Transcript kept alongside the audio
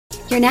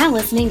You're now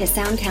listening to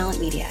Sound Talent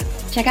Media.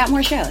 Check out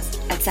more shows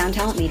at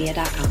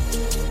soundtalentmedia.com.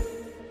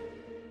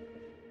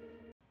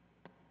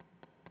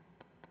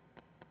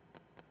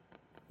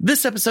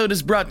 This episode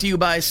is brought to you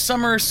by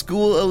Summer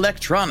School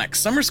Electronics.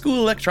 Summer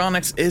School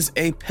Electronics is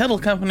a pedal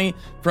company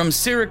from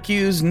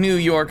Syracuse, New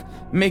York,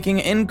 making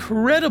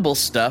incredible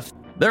stuff.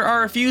 There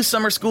are a few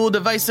Summer School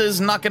devices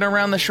knocking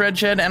around the shred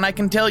shed, and I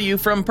can tell you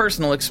from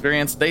personal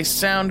experience, they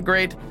sound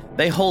great,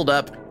 they hold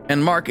up,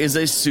 and Mark is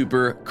a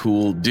super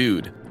cool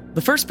dude.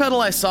 The first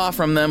pedal I saw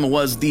from them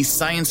was the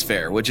Science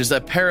Fair, which is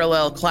a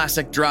parallel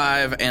classic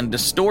drive and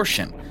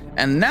distortion.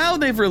 And now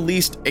they've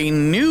released a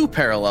new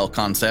parallel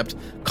concept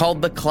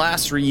called the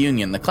Class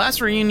Reunion. The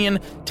Class Reunion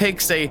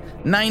takes a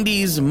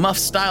 90s muff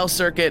style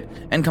circuit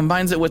and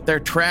combines it with their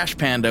Trash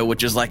Panda,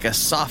 which is like a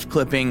soft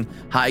clipping,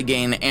 high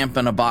gain amp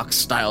in a box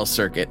style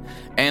circuit.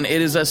 And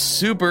it is a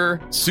super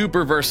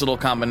versatile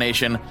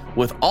combination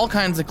with all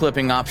kinds of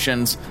clipping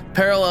options,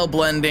 parallel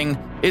blending.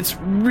 It's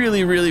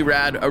really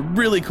rad, a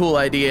really cool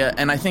idea,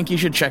 and I think you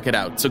should check it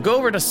out. So go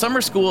over to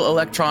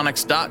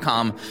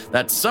summerschoolelectronics.com,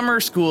 that's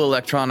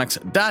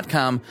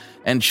summerschoolelectronics.com,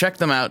 and check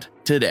them out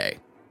today.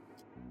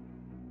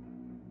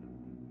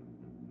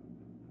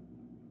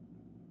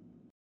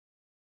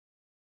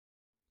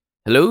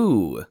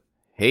 Hello.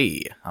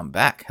 Hey, I'm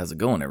back. How's it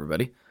going,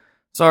 everybody?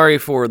 Sorry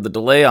for the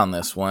delay on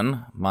this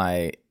one.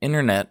 My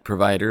internet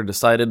provider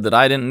decided that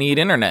I didn't need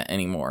internet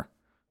anymore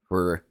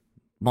for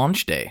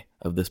launch day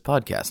of this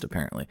podcast,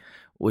 apparently,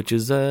 which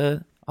is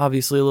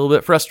obviously a little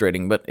bit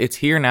frustrating, but it's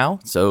here now,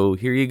 so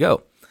here you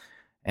go.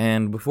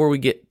 And before we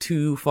get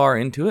too far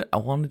into it, I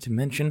wanted to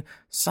mention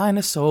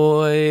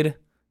Sinusoid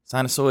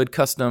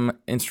custom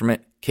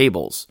instrument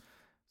cables.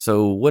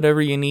 So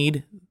whatever you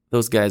need,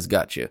 those guys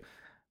got you.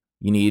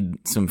 You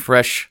need some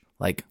fresh,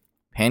 like,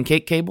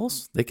 pancake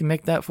cables? They can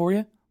make that for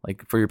you,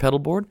 like for your pedal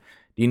board.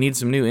 Do you need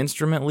some new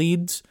instrument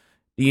leads?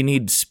 Do you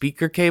need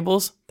speaker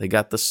cables? They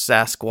got the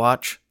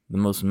Sasquatch, the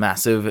most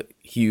massive,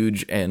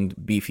 huge, and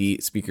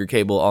beefy speaker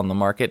cable on the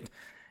market.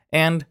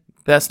 And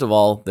best of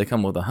all, they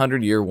come with a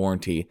 100-year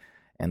warranty.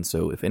 And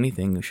so if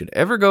anything should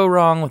ever go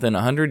wrong within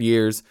 100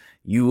 years,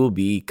 you will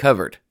be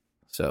covered.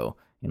 So,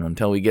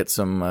 until we get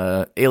some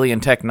alien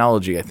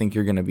technology, I think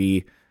you're going to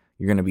be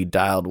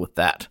dialed with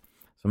that.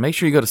 So make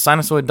sure you go to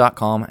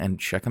sinusoid.com and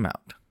check them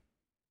out.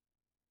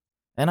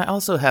 And I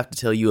also have to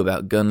tell you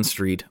about Gun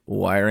Street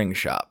Wiring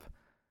Shop.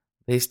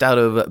 Based out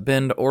of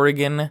Bend,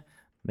 Oregon,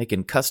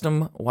 making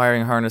custom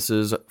wiring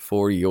harnesses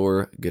for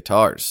your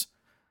guitars.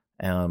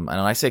 And when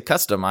I say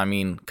custom, I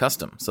mean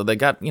custom. So they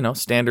got,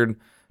 standard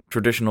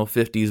traditional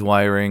 50s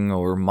wiring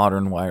or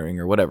modern wiring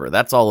or whatever.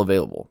 That's all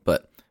available.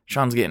 But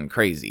Sean's getting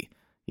crazy.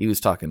 He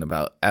was talking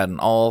about adding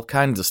all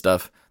kinds of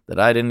stuff that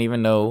I didn't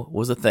even know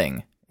was a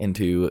thing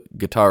into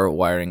guitar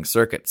wiring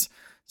circuits.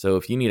 So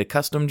if you need a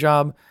custom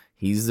job,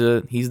 he's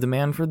the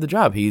man for the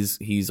job.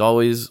 He's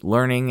always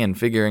learning and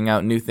figuring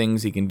out new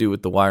things he can do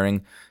with the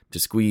wiring to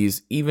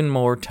squeeze even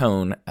more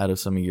tone out of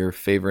some of your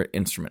favorite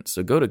instruments.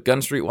 So go to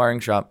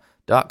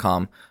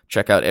gunstreetwiringshop.com,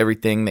 check out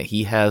everything that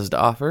he has to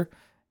offer,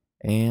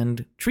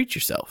 and treat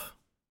yourself.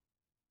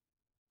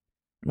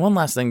 One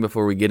last thing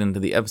before we get into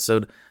the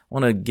episode, I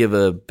want to give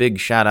a big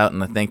shout out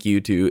and a thank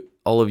you to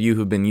all of you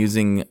who've been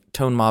using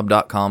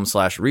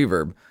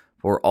tonemob.com/reverb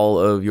for all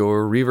of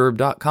your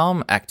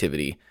reverb.com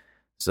activity.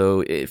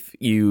 So if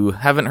you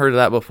haven't heard of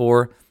that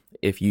before,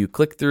 if you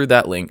click through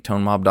that link,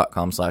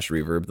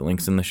 tonemob.com/reverb, the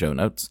link's in the show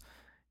notes,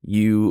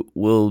 you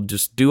will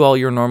just do all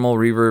your normal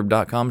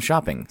reverb.com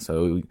shopping.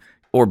 So,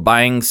 or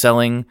buying,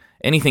 selling,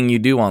 anything you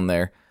do on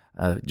there.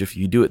 If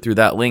you do it through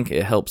that link,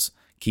 it helps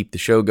keep the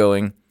show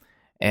going.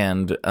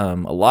 And a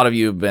lot of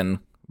you have been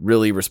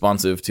really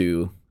responsive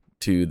to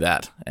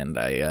that, and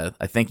I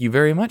thank you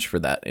very much for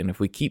that. And if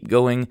we keep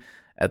going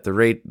at the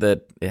rate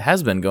that it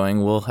has been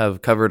going, we'll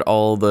have covered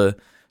all the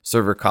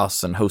server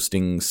costs and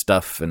hosting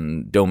stuff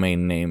and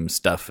domain name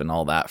stuff and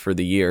all that for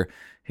the year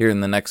here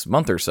in the next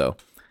month or so.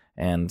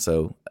 And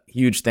so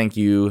huge thank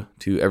you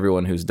to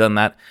everyone who's done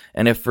that.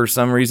 And if for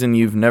some reason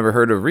you've never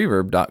heard of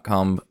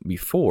reverb.com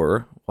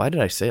before, why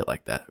did I say it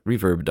like that?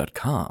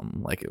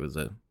 Reverb.com, like it was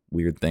a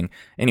weird thing.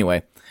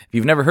 Anyway, if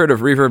you've never heard of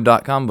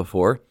reverb.com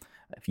before,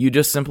 if you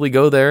just simply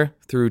go there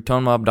through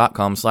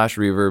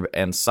tonemob.com/reverb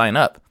and sign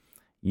up,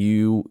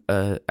 you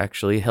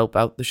actually help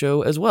out the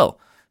show as well.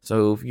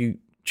 So if you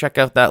check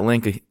out that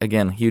link,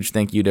 again, huge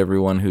thank you to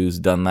everyone who's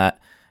done that.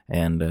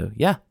 And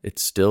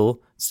it's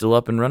still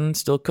up and running,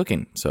 still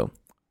cooking. So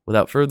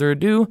without further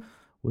ado,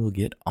 we'll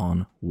get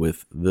on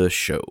with the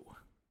show.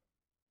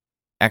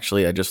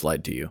 Actually, I just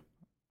lied to you.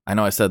 I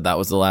know I said that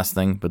was the last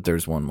thing, but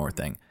there's one more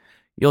thing.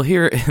 You'll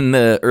hear in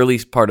the early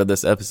part of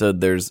this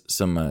episode, there's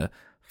some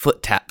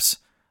foot taps,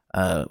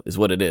 is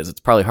what it is.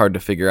 It's probably hard to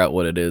figure out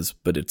what it is,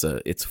 but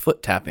it's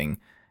foot tapping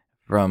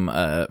from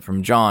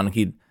John.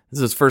 This is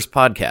his first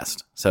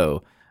podcast,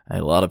 so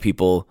a lot of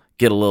people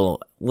get a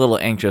little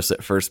anxious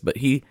at first, but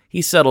he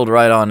settled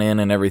right on in,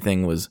 and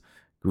everything was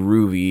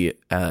groovy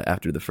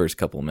after the first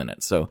couple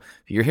minutes. So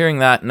if you're hearing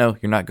that, no,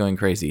 you're not going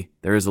crazy.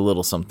 There is a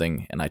little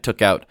something, and I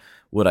took out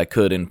what I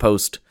could in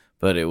post,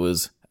 but it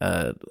was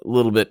a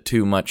little bit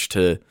too much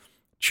to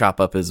chop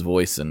up his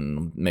voice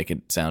and make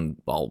it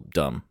sound all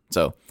dumb.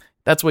 So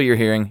that's what you're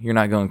hearing. You're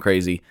not going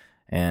crazy,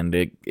 and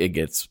they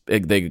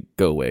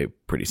go away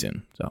pretty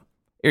soon. So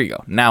here you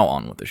go. Now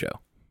on with the show.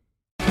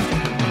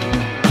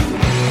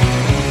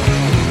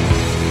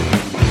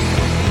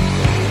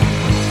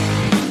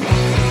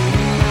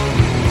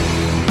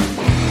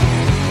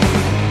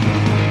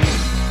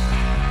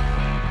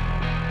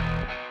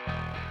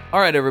 All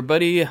right,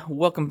 everybody.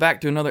 Welcome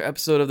back to another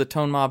episode of the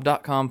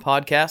ToneMob.com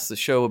podcast, the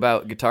show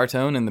about guitar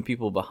tone and the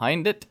people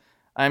behind it.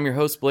 I'm your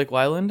host, Blake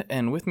Weiland,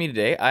 and with me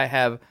today I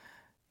have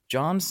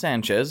John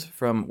Sanchez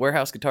from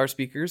Warehouse Guitar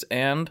Speakers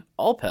and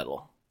All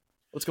Pedal.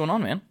 What's going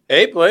on, man?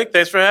 Hey, Blake.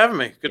 Thanks for having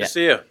me. Good to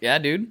see you. Yeah,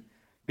 dude.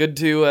 Good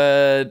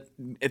to,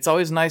 it's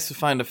always nice to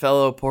find a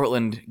fellow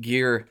Portland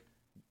gear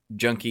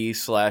junkie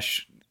 /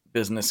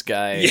 business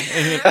guy.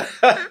 Yeah.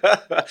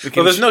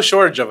 Well, there's no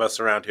shortage of us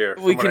around here.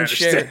 We can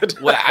share.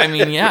 Well, I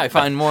mean, yeah, I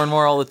find more and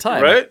more all the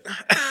time. Right?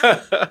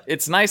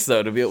 It's nice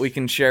though we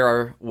can share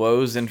our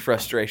woes and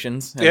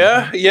frustrations.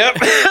 And, Yep.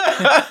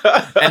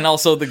 And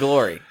also the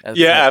glory.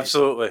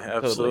 Absolutely.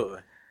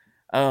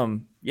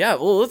 Yeah.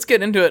 Well, let's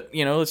get into it.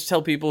 Let's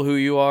tell people who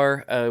you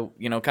are.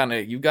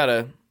 You've got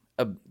a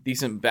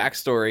decent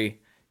backstory.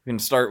 You can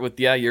start with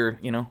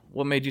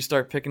what made you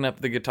start picking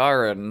up the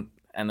guitar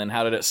and then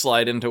how did it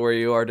slide into where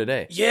you are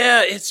today?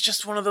 Yeah, it's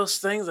just one of those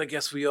things. I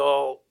guess we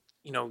all,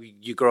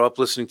 you grow up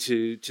listening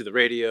to the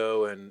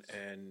radio and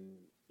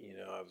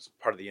I was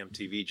part of the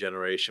MTV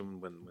generation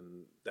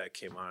when that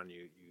came on.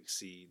 You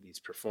see these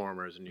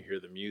performers and you hear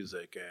the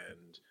music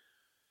and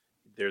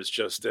there's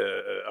just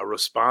a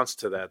response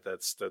to that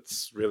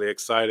that's really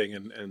exciting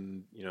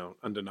and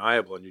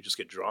undeniable, and you just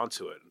get drawn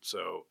to it. And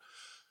so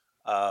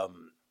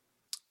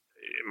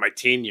in my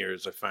teen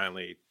years, I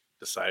finally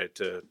decided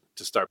to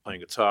start playing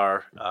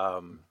guitar.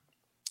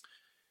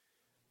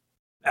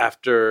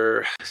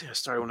 After I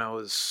started when I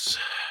was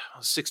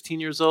 16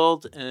 years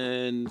old,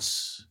 and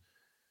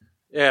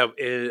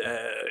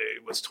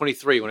it was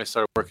 23 when I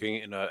started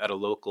working at a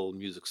local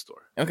music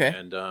store. Okay.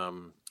 And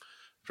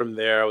from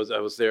there, I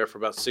was there for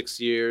about 6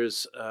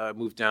 years.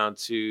 Moved down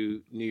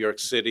to New York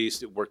City.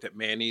 Worked at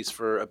Manny's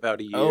for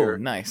about a year. Oh,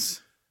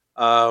 nice.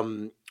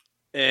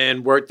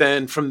 And worked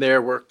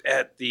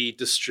at the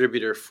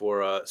distributor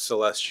for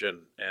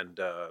Celestion and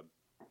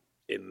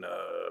in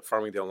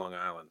Farmingdale, Long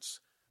Island.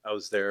 I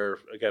was there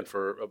again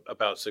for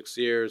about 6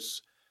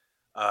 years.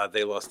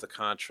 They lost the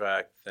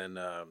contract. Then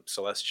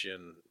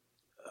Celestion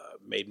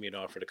made me an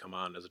offer to come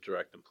on as a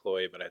direct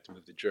employee, but I had to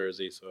move to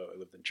Jersey. So I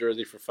lived in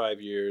Jersey for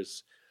 5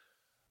 years.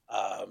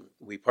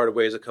 We parted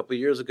ways a couple of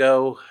years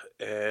ago,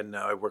 and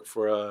now I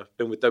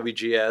been with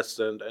WGS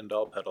and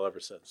All Pedal ever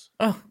since.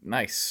 Oh,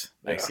 nice.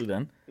 Nicely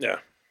done. Yeah.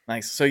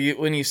 Nice. So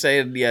when you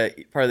say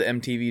part of the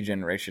MTV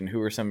generation, who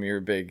were some of your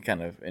big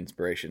kind of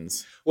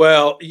inspirations?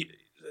 Well,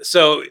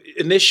 so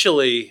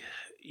initially,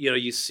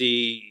 you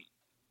see,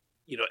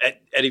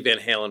 Eddie Van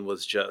Halen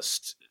was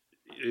just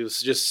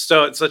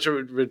such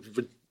a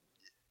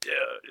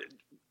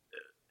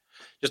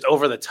just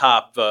over the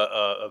top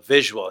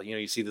visual.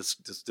 You see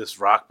this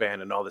rock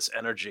band and all this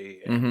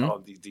energy and all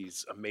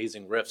these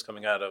amazing riffs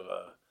coming out of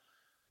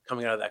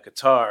that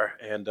guitar.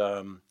 And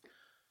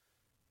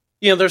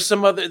there's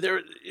some other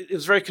there. It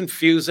was very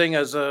confusing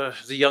as a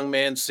young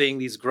man seeing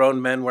these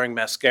grown men wearing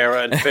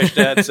mascara and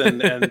fishnets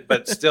and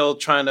but still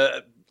trying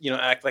to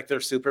act like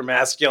they're super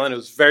masculine. It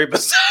was very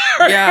bizarre.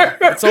 Yeah,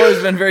 it's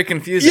always been very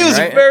confusing. It was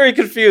right? very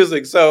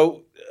confusing.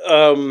 So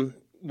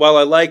while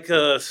I like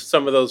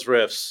some of those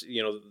riffs,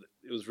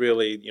 it was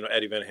really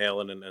Eddie Van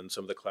Halen and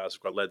some of the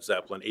classic Led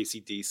Zeppelin,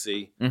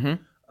 AC/DC.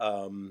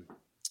 Mm-hmm.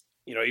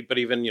 But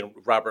even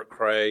Robert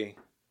Cray,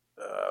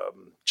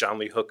 John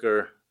Lee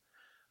Hooker.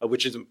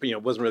 Which is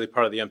wasn't really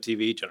part of the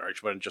MTV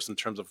generation, but just in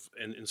terms of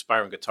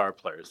inspiring guitar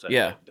players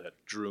that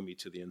drew me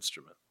to the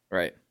instrument.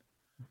 Right.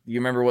 You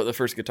remember what the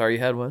first guitar you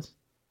had was?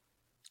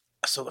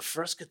 So the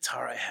first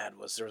guitar I had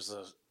was there was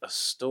a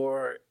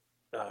store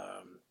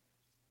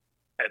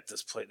at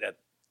this place at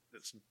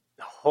this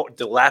whole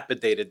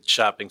dilapidated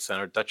shopping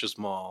center, Dutchess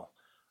Mall,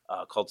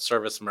 called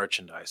Service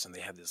Merchandise, and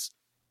they had this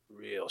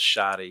real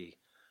shoddy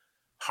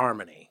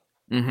Harmony,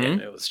 and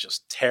it was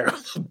just terrible.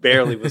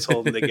 Barely was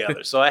holding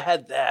together. So I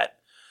had that.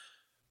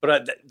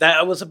 But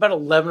I was about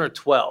 11 or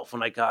 12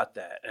 when I got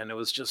that, and it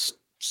was just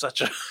such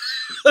a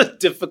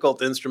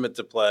difficult instrument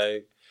to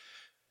play.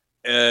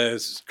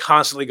 It's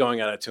constantly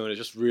going out of tune. It's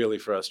just really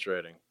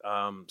frustrating.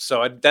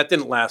 So that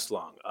didn't last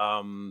long.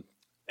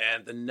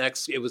 And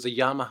it was a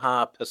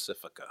Yamaha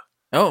Pacifica.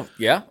 Oh,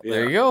 yeah.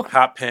 There you go.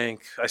 Hot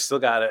pink. I still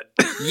got it.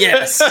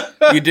 Yes.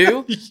 You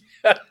do?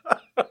 Yeah.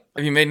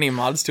 Have you made any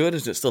mods to it?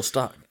 Is it still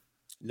stock?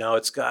 No,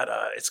 it's got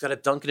a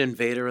Duncan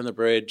Invader in the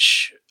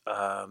bridge.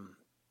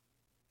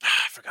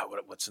 I forgot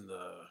what's in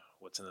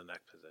the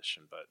neck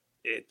position, but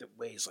it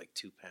weighs like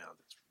 2 pounds.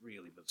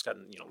 But it's got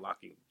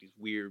locking, these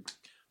weird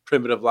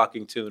primitive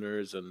locking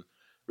tuners and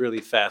really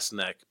fast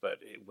neck, but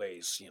it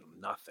weighs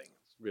nothing.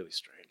 It's really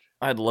strange.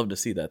 I'd love to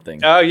see that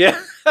thing. Oh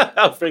yeah,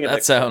 I'll bring it.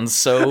 That sounds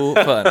so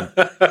fun.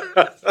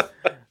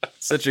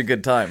 Such a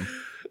good time.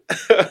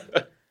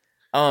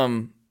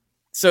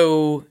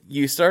 So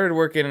you started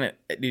working at,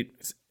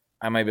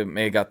 I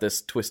may have got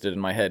this twisted in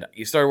my head.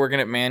 You started working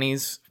at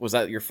Manny's. Was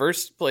that your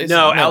first place?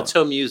 No,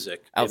 Alto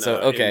Music. Alto,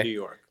 okay. In New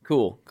York.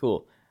 Cool.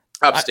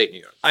 Upstate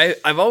New York.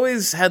 I've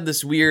always had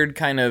this weird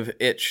kind of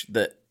itch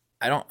that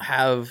I don't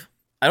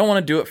want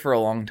to do it for a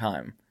long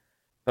time,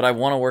 but I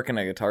want to work in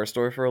a guitar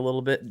store for a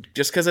little bit,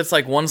 just because it's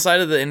like one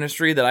side of the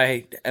industry that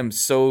I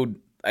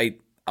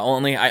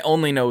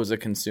only know as a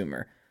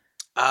consumer.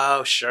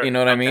 Oh, sure. You know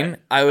what I mean?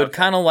 I would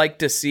kind of like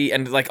to see,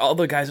 and like all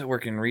the guys that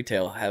work in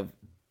retail have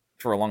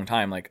for a long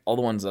time, like all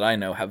the ones that I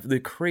know have the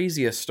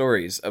craziest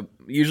stories,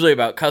 usually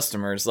about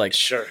customers. Like,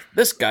 sure,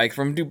 this guy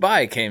from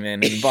Dubai came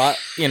in and bought,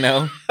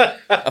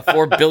 a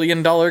 $4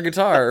 billion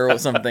guitar or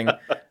something.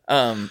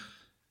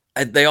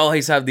 They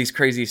always have these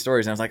crazy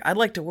stories. And I was like, I'd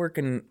like to work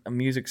in a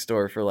music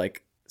store for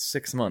like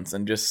 6 months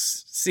and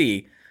just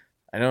see.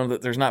 I know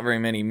that there's not very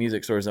many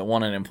music stores that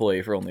want an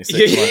employee for only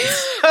 6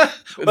 months.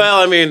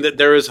 Well, I mean,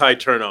 there is high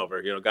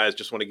turnover. Guys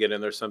just want to get in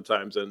there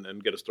sometimes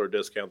and get a store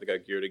discount. They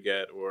got gear to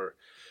get, or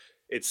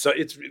it's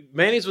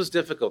Manny's was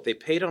difficult. They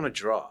paid on a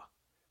draw.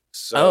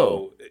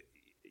 So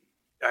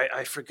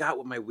I forgot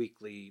what my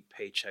weekly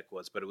paycheck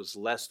was, but it was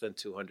less than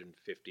 $250.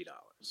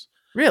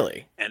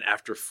 Really? And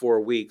after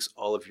 4 weeks,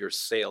 all of your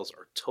sales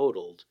are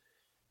totaled,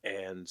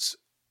 and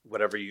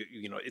whatever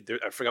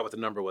I forgot what the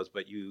number was,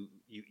 but you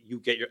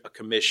get a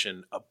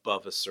commission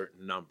above a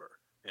certain number,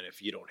 and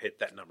if you don't hit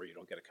that number, you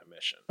don't get a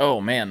commission.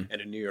 Oh man!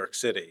 And in New York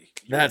City,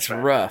 that's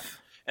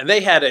rough. And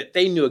they had it;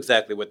 they knew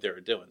exactly what they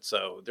were doing.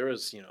 So there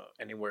was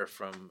anywhere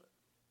from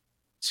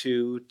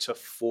 2 to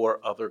 4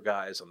 other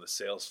guys on the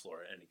sales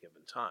floor at any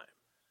given time.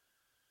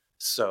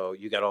 So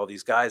you got all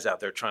these guys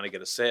out there trying to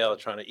get a sale,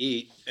 trying to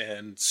eat,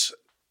 and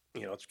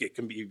it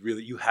can be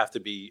really, you have to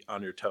be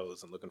on your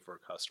toes and looking for a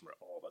customer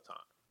all the time.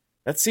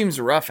 That seems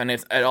rough, and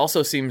it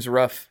also seems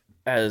rough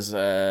as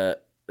it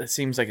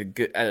seems like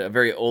a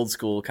very old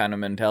school kind of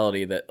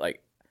mentality that like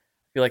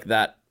I feel like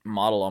that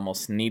model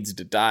almost needs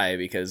to die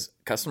because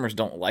customers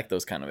don't like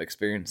those kind of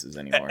experiences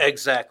anymore.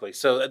 Exactly.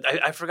 So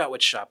I forgot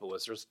what shop it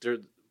was.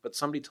 But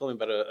somebody told me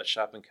about a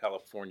shop in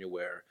California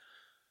where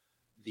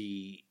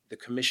the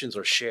commissions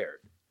are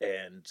shared,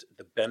 and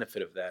the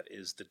benefit of that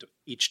is that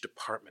each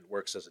department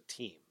works as a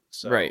team.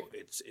 So right.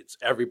 It's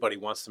everybody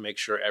wants to make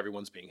sure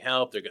everyone's being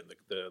helped. They're getting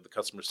the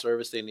customer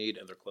service they need,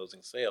 and they're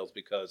closing sales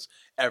because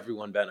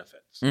everyone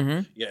benefits.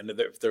 Mm-hmm. Yeah, and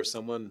if there's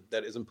someone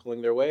that isn't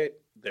pulling their weight,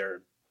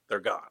 they're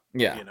gone.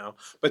 Yeah,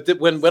 But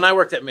when I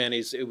worked at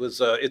Manny's, it was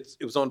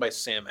owned by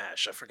Sam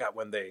Ash. I forgot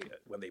when they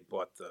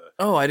bought the.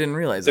 Oh, I didn't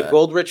realize the that.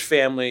 Goldrich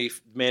family,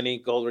 Manny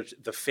Goldrich.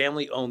 The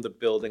family owned the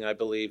building, I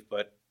believe,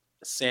 but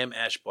Sam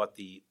Ash bought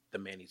the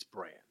Manny's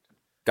brand.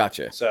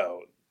 Gotcha.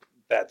 So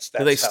that's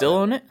do they still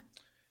own it?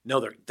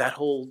 No,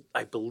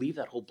 I believe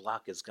that whole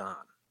block is gone.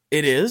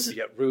 It is?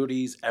 Yeah,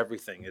 Rudy's,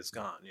 everything is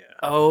gone. Yeah.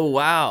 Oh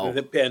wow.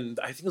 And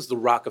I think it's the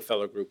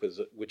Rockefeller Group,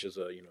 which is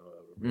a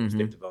real estate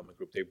Mm-hmm. development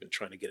group. They've been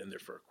trying to get in there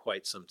for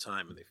quite some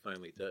time, and they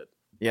finally did.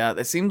 Yeah,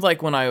 it seemed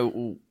like when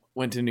I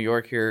went to New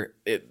York here,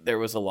 there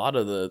was a lot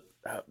of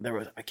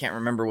I can't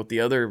remember what the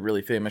other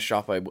really famous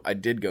shop I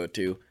did go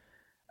to,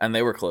 and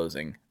they were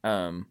closing.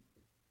 Man,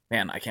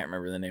 I can't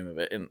remember the name of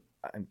it, and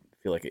I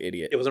feel like an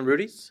idiot. It wasn't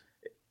Rudy's?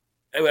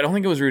 I don't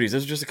think it was Rudy's.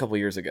 This was just a couple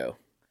years ago.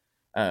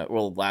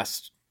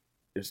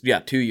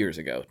 2 years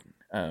ago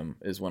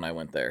is when I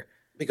went there.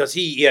 Because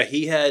he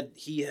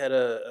had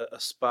a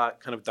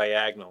spot kind of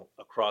diagonal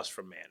across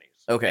from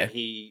Manny's. Okay. And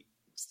he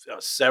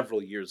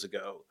several years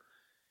ago,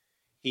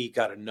 he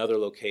got another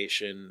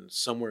location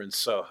somewhere in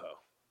Soho.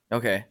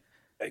 Okay.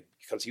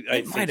 Because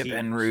it might have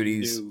been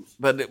Rudy's,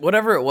 but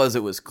whatever it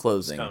was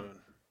closing.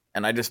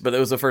 And but it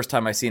was the first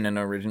time I seen an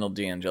original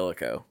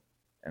D'Angelico.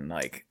 And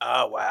like,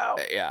 oh wow,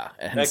 yeah,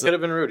 and that could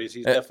have been Rudy's.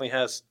 He definitely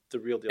has the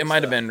real deal. It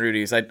might have been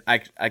Rudy's. I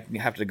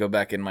have to go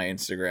back in my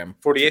Instagram.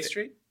 48th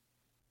Street?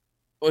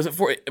 Was it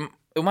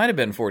It might have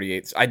been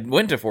 48th. I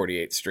went to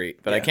 48th Street,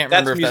 but I can't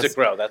remember. That's Music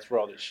Row. That's where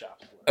all these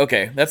shops were.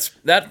 Okay,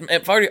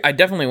 I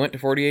definitely went to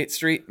 48th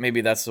Street.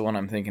 Maybe that's the one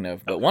I'm thinking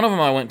of. But one of them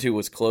I went to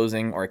was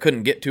closing, or I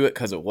couldn't get to it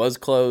because it was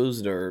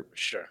closed. Or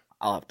sure,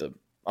 I'll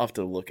have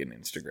to look in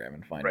Instagram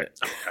and find it.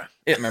 Okay.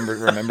 It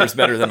remembers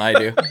better than I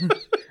do.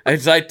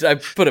 I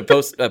put a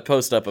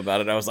post up about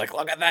it. I was like,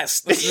 look at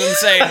this. This is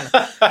insane.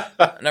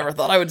 I never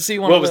thought I would see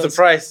one of those. What was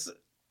the price?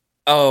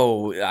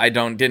 Oh, I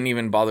didn't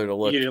even bother to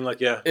look. You didn't look,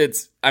 yeah.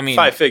 It's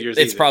 5 figures.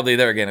 It's probably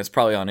there again. It's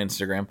probably on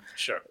Instagram.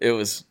 Sure. It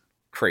was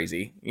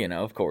crazy,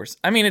 of course.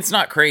 I mean, it's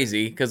not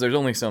crazy because there's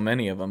only so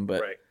many of them,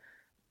 but,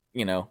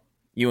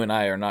 you and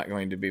I are not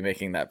going to be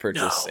making that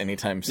purchase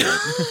anytime soon.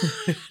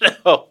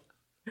 No,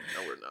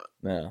 we're not.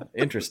 No,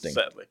 interesting.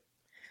 Sadly.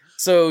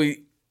 So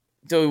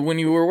when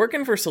you were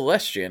working for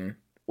Celestion,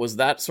 was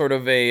that sort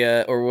of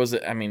or was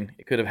it, I mean,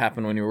 it could have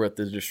happened when you were at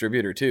the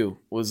distributor too.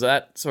 Was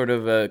that sort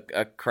of a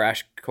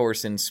crash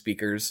course in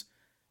speakers,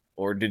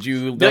 or did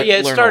you learn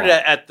it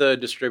started at the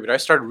distributor. I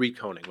started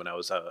reconing when I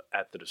was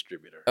at the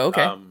distributor.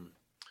 Okay.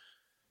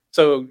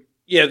 So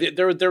yeah,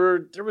 there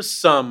was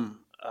some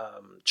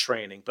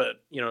training,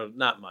 but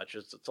not much.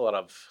 It's a lot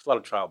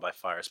of trial by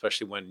fire,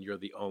 especially when you're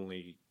the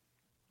only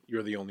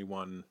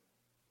one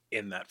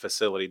in that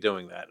facility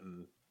doing that,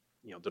 and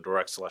the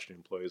direct selection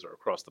employees are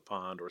across the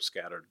pond or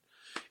scattered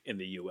in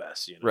the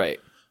U.S. Right.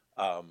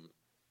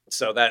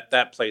 So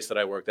that place that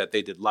I worked at,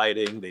 they did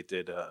lighting, they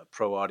did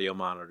pro audio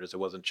monitors. It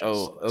wasn't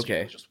just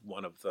okay. It was just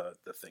one of the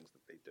things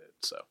that they did.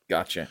 So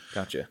Gotcha.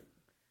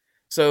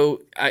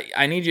 So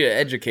I need you to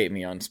educate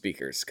me on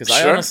speakers, because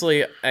Sure. I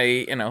honestly,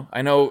 I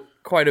know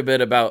quite a bit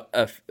about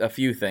a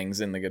few things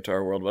in the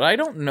guitar world, but I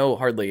don't know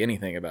hardly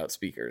anything about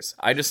speakers.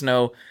 I just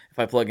know if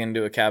I plug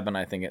into a cabin,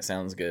 I think it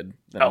sounds good.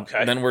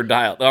 Then we're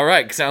dialed. All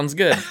right, sounds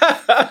good.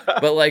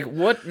 But like,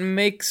 what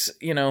makes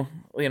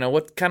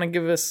what kind of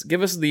give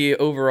us the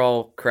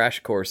overall crash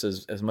course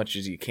as much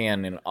as you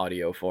can in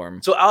audio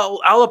form? So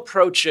I'll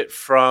approach it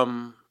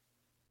from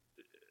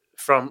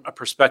a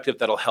perspective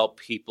that'll help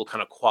people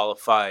kind of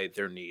qualify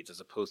their needs,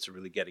 as opposed to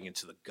really getting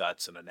into the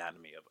guts and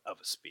anatomy of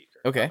a speaker.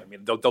 Okay. I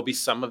mean, there'll be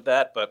some of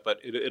that, but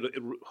it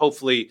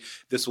hopefully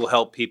this will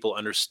help people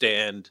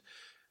understand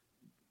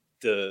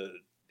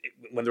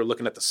when they're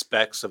looking at the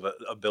specs of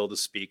a build a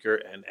speaker,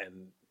 and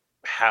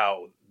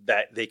how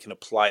that they can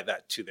apply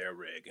that to their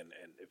rig, and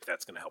if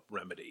that's going to help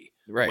remedy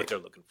what they're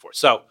looking for.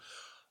 So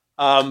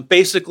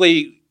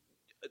basically,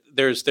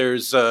 there's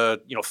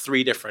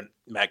 3 different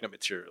magnet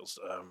materials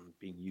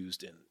being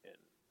used in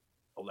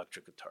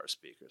electric guitar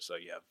speakers. So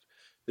you have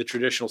the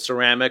traditional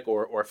ceramic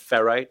or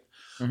ferrite,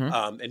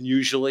 and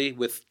usually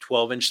with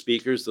 12-inch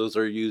speakers, those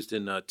are used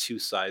in 2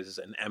 sizes,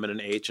 an M and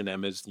an H. And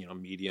M is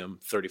medium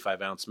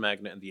 35-ounce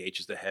magnet, and the H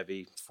is the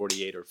heavy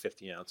 48 or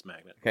 50-ounce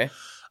magnet. Okay.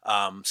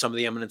 Some of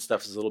the eminent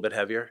stuff is a little bit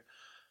heavier,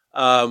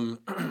 and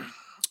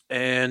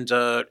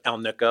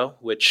Alnico,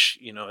 which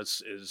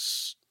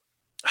is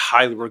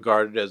highly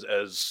regarded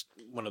as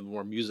one of the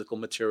more musical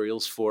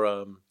materials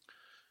for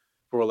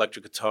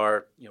electric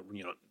guitar.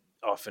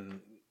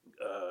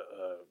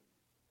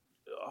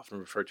 Often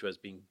referred to as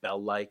being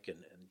bell-like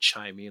and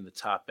chimey in the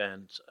top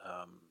end.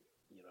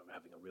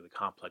 Having a really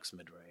complex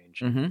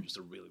mid-range, and just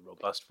a really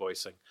robust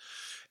voicing.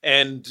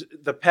 And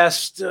the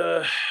past,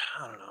 I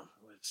don't know,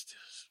 it's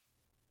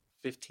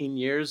 15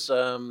 years,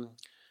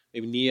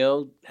 maybe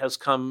Neo has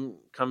come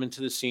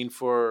into the scene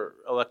for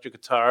electric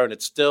guitar, and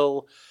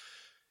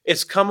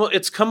it's come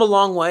a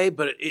long way,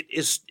 but it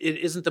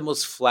isn't the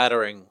most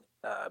flattering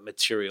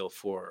material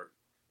for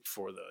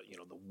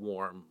the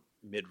warm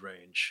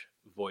mid-range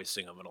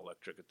voicing of an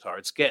electric guitar.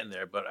 It's getting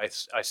there, but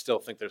I still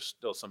think there's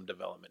still some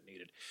development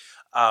needed.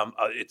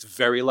 It's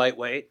very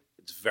lightweight,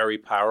 it's very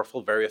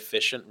powerful, very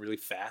efficient, really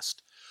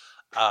fast.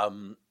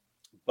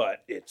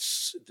 But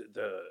it's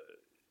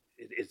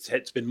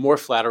been more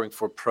flattering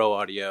for pro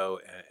audio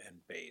and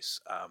bass.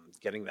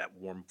 Getting that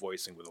warm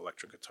voicing with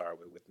electric guitar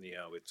with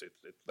Neo, it's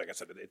like I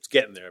said, it's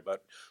getting there,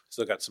 but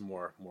still got some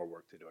more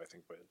work to do, I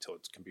think, until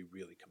it can be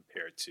really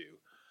compared to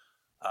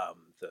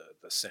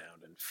the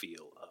sound and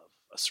feel of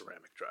a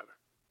ceramic driver.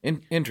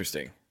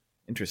 Interesting.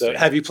 So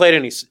have you played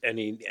any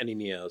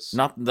Neos?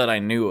 Not that I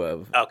knew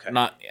of. Okay.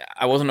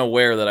 I wasn't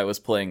aware that I was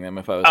playing them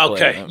if I was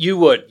playing them. You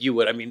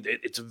would. I mean,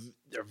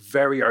 they're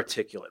very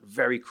articulate,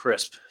 very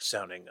crisp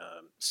sounding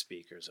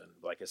speakers, and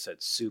like I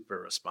said,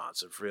 super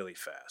responsive, really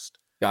fast.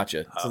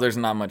 Gotcha. So there's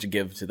not much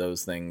give to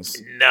those things.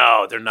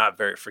 No, they're not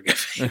very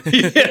forgiving.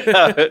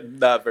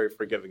 Not very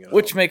forgiving at all.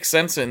 Which makes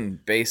sense in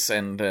bass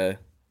and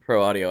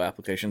pro audio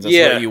applications.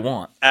 That's what you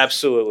want.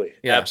 Absolutely.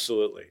 Yeah.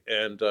 Absolutely.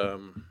 And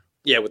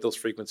with those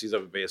frequencies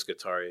of a bass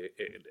guitar,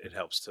 it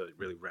helps to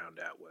really round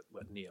out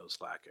what Neo's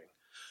lacking.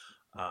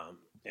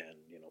 And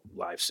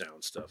live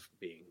sound stuff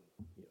being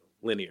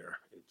linear,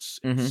 it's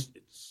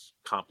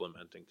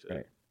complementing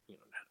to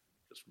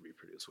just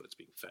reproduce what it's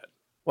being fed.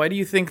 Why do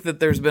you think that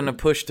there's been a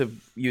push to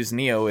use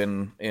Neo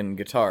in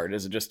guitar?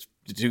 Is it just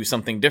to do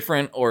something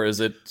different, or is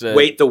it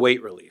the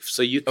weight relief?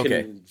 So you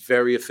can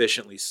very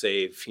efficiently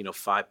save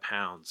 5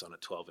 pounds on a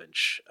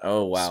 12-inch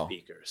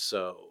speaker.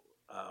 So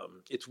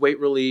it's weight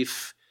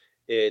relief.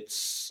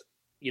 It's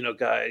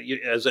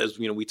as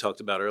we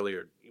talked about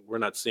earlier, we're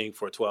not seeing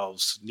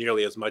 412s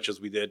nearly as much as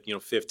we did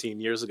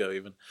 15 years ago.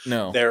 Even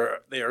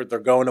they're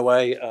going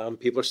away.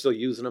 People are still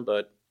using them,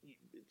 but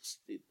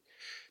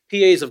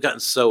PAs have gotten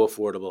so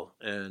affordable,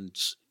 and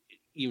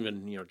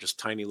even just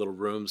tiny little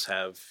rooms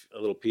have a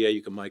little PA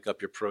you can mic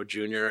up your Pro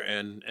Junior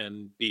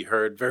and be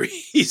heard very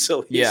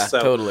easily. Yeah,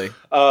 so, totally.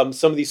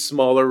 Some of these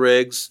smaller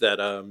rigs that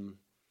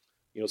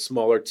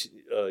smaller a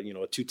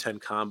 210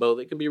 combo,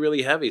 they can be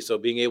really heavy. So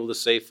being able to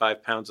save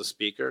 5 pounds a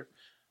speaker,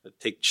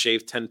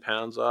 shave 10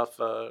 pounds off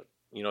a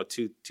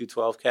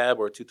 212 cab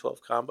or a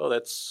 212 combo,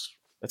 that's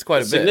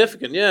quite a bit.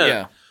 Significant.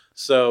 Yeah.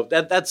 So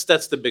that's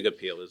the big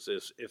appeal is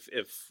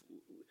if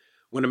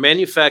when a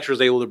manufacturer is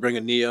able to bring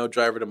a Neo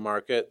driver to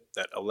market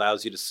that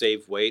allows you to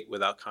save weight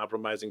without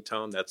compromising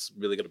tone, that's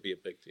really going to be a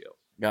big deal.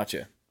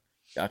 Gotcha.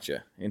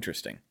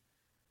 Interesting.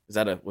 Was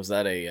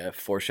that a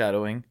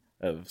foreshadowing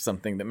of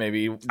something that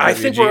maybe WGS... I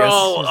think we're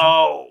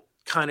all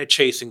kind of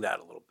chasing that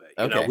a little bit.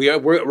 Okay.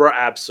 We're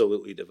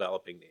absolutely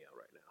developing Neo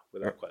right now,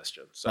 without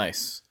question. So.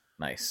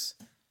 Nice.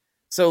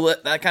 So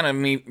that kind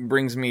of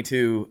brings me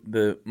to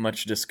the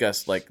much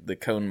discussed, like, the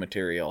cone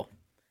material.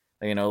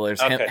 You know,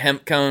 there's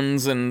hemp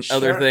cones and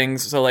other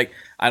things. So, like,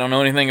 I don't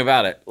know anything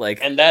about it. Like,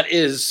 and that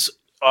is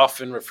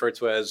often referred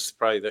to as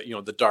probably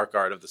the dark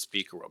art of the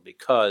speaker world,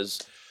 because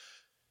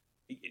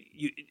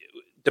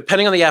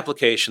depending on the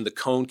application, the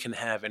cone can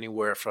have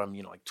anywhere from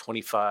like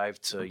 25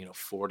 to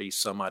 40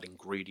 some odd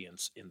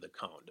ingredients in the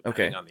cone,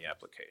 depending on the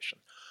application.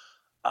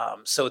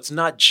 So it's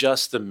not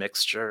just the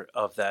mixture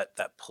of that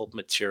pulp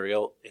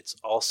material; it's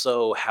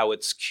also how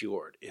it's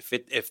cured.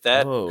 If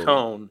that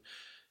cone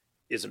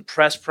isn't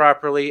pressed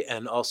properly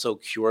and also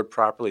cured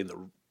properly in the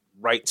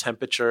right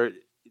temperature,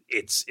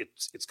 it's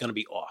going to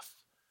be off.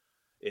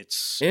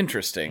 It's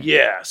interesting.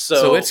 Yeah.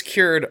 So it's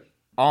cured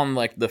on,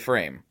 like, the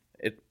frame.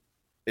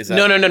 Is that...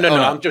 No.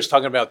 I'm just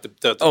talking about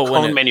the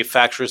cone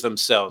manufacturers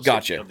themselves.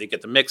 Gotcha. So, they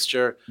get the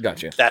mixture.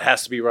 Gotcha. That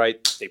has to be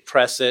right. They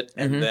press it,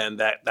 and then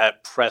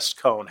that pressed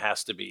cone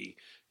has to be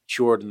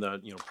cured in the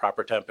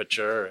proper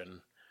temperature and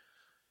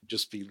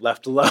just be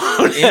left alone.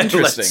 Interesting. And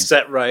let it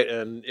set right.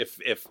 And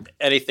if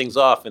anything's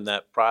off in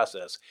that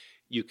process,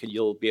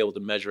 you'll be able to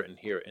measure it and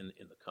hear it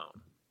in the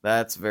cone.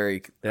 That's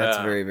very,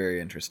 very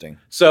interesting.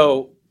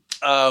 So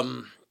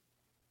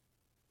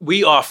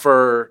we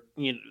offer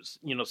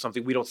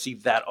something we don't see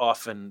that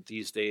often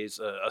these days,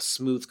 a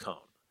smooth cone.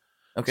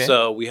 Okay.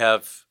 So we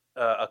have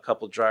a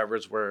couple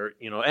drivers where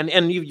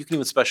and you can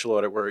even special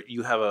order where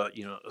you have a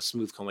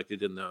smooth cone like they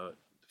did in the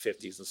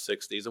 50s and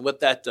 60s. And what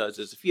that does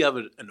is, if you have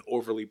an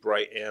overly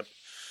bright amp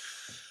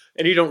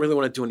and you don't really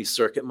want to do any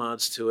circuit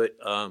mods to it,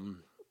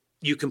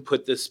 you can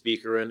put this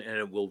speaker in and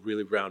it will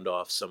really round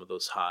off some of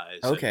those highs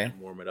and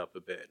warm it up a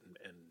bit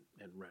and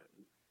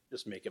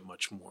just make it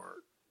much more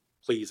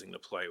pleasing to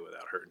play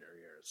without hurting your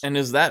ears. And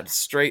is that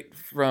straight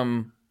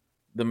from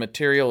the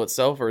material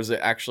itself, or is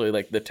it actually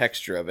like the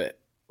texture of it?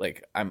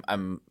 Like, I'm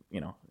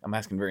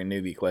asking very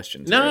newbie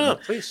questions. No,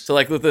 please. So,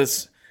 like, with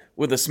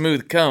a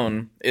smooth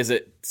cone, is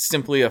it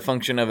simply a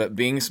function of it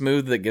being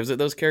smooth that gives it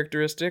those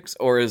characteristics,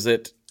 or is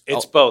it?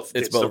 It's both.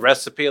 It's both. The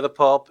recipe of the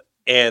pulp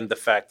and the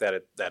fact that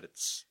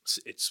it's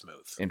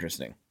smooth.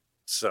 Interesting.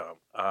 So,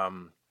 what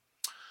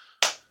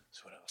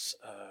else?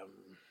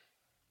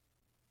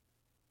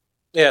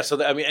 Yeah.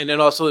 So and then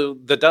also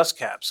the dust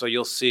caps. So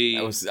you'll see.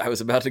 I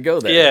was about to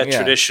go there. Yeah,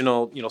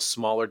 traditional,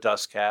 smaller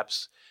dust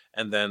caps,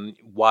 and then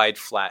wide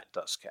flat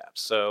dust caps.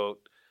 So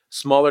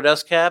smaller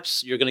dust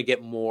caps, you're going to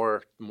get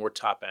more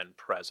top end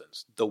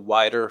presence. The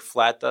wider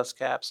flat dust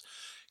caps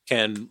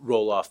can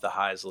roll off the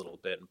highs a little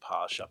bit and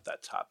polish up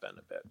that top end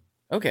a bit.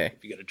 Okay.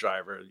 If you get a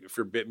driver, if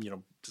you're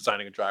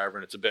designing a driver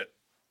and it's a bit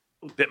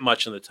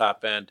much in the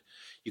top end,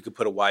 you could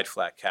put a wide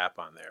flat cap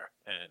on there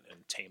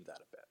and tame that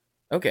a bit.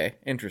 Okay,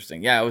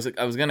 interesting. Yeah, I was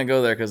going to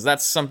go there because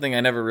that's something I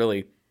never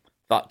really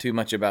thought too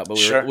much about. But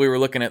we were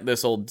looking at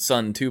this old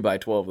Sun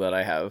 2x12 that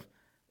I have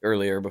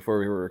earlier before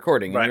we were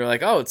recording, and you were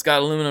like, "Oh, it's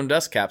got aluminum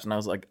dust caps," and I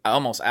was like, I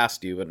almost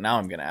asked you, but now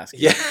I'm going to ask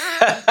you.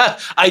 Yeah,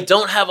 I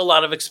don't have a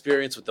lot of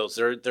experience with those.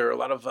 There are a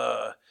lot of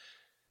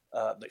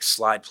like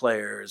slide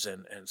players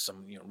and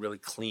some really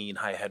clean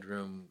high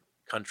headroom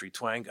country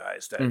twang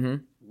guys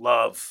that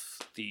love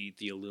the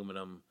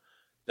aluminum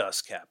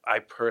dust cap. I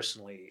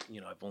personally,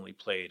 I've only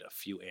played a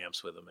few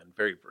amps with them and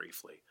very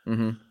briefly.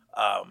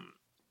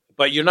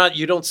 But you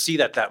don't see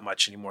that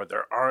much anymore.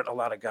 There aren't a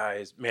lot of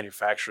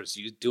manufacturers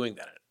doing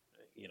that.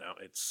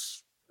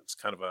 It's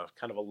kind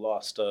of a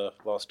lost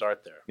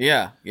art there.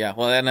 Yeah.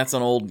 Well, and that's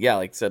an old,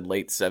 like I said,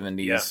 late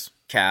 70s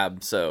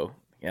cab. So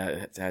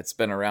yeah, it's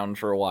been around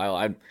for a while.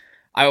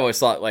 I always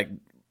thought, like,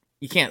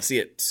 you can't see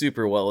it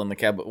super well in the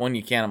cab, but when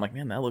you can, I'm like,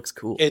 man, that looks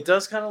cool. It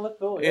does kind of look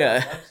cool.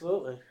 Yeah.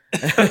 Absolutely.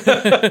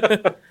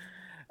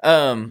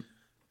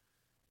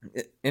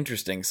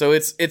 Interesting. So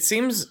it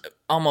seems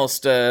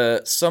almost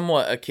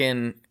somewhat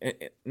akin,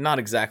 not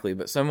exactly,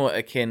 but somewhat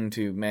akin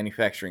to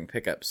manufacturing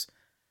pickups,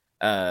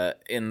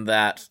 in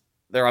that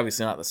they're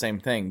obviously not the same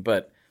thing,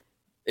 but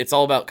it's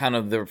all about kind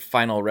of the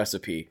final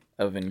recipe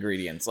of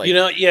ingredients. Like,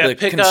 the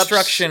pickups,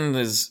 construction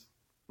is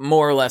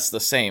more or less the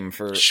same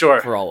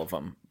for all of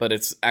them, but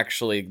it's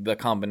actually the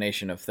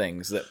combination of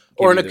things that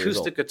or an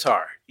acoustic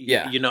guitar.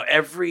 Yeah,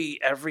 every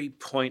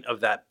point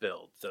of that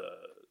build,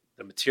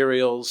 the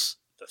materials,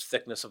 the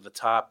thickness of the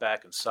top,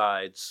 back, and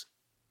sides,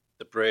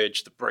 the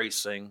bridge, the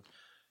bracing,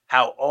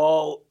 how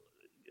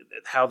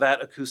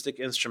that acoustic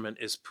instrument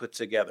is put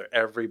together,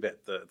 every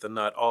bit, the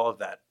nut, all of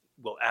that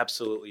will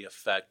absolutely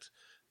affect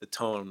the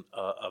tone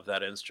of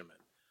that instrument.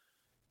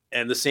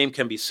 And the same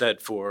can be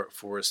said for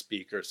a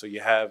speaker. So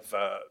you have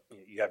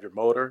your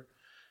motor,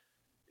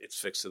 it's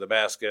fixed to the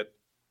basket.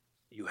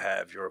 You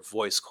have your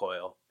voice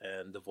coil,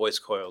 and the voice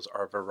coils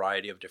are a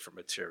variety of different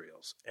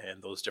materials.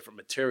 And those different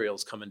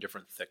materials come in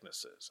different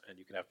thicknesses, and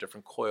you can have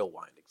different coil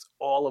windings.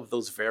 All of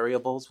those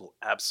variables will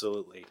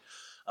absolutely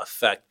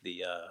affect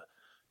the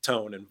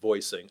tone and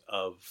voicing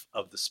of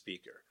the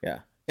speaker. Yeah,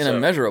 in a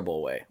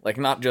measurable way. Like,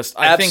 not just,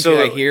 I think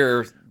I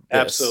hear this.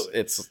 Absolutely.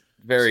 It's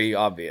very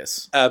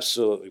obvious.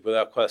 Absolutely,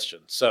 without question.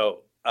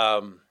 So,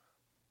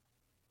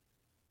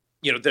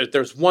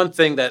 there's one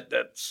thing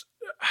that's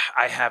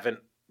I haven't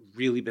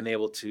really been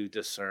able to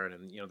discern,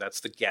 and that's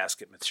the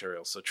gasket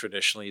material. So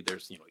traditionally,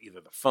 there's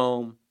either the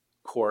foam,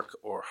 cork,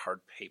 or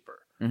hard paper.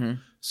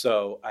 Mm-hmm.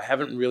 So I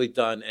haven't really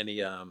done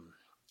any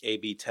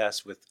A/B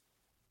tests with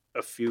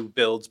a few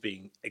builds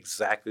being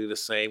exactly the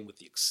same, with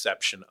the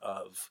exception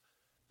of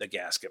the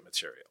gasket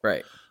material.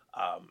 Right.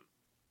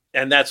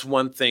 And that's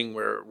one thing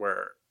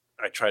where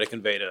I try to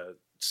convey to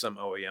some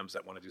OEMs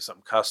that want to do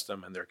something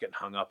custom, and they're getting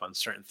hung up on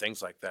certain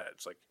things like that.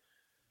 It's like,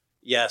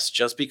 yes,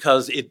 just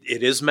because it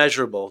is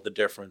measurable, the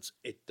difference,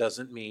 it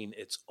doesn't mean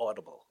it's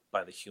audible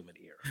by the human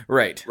ear.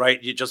 Right.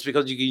 Right. Just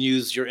because you can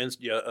use your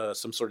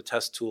some sort of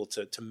test tool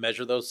to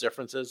measure those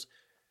differences,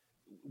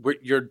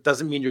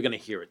 doesn't mean you're going to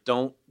hear it.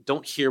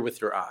 Don't hear with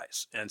your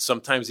eyes. And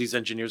sometimes these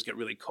engineers get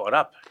really caught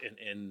up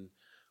in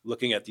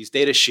looking at these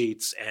data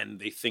sheets, and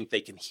they think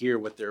they can hear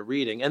what they're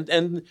reading.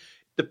 And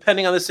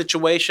depending on the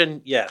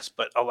situation, yes,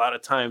 but a lot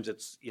of times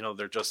it's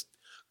they're just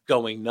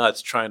going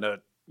nuts trying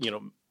to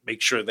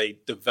make sure they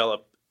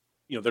develop,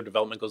 their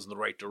development goes in the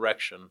right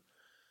direction.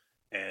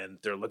 And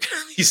they're looking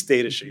at these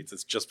data sheets.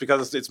 It's just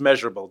because it's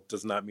measurable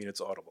does not mean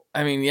it's audible.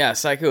 I mean, yeah,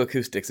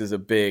 psychoacoustics is a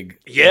big,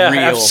 real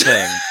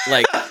absolutely. Thing.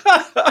 Like,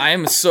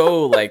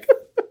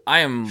 I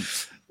am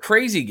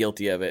crazy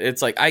guilty of it.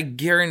 It's like, I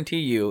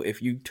guarantee you,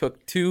 if you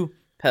took two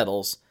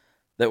pedals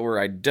that were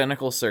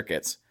identical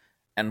circuits,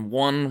 and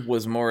one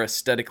was more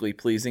aesthetically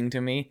pleasing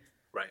to me,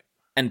 right,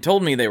 and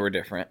told me they were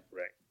different,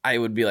 right, I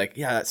would be like,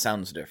 yeah, that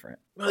sounds different.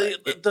 Well,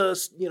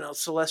 the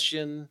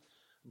Celestion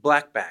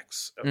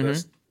blackbacks of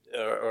this,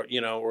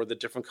 or the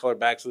different color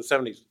backs of the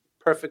 70s,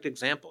 perfect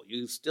example.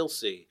 You still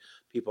see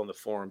people in the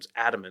forums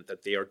adamant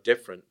that they are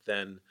different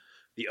than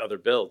the other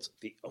builds.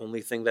 The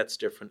only thing that's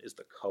different is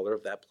the color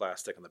of that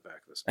plastic on the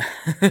back of the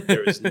speaker.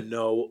 There is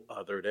no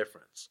other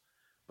difference.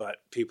 But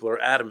people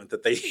are adamant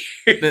that they hear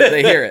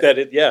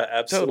it. Yeah,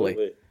 absolutely.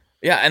 Totally.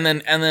 Yeah, and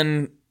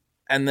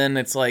then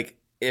it's like,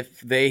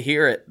 if they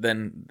hear it,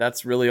 then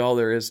that's really all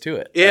there is to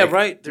it. Yeah, like,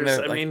 right.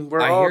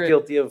 We're all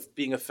guilty of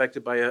being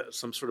affected by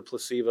some sort of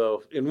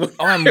placebo.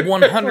 I'm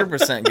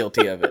 100%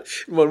 guilty of it,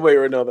 in one way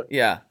or another.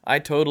 Yeah,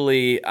 I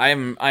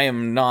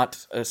am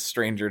not a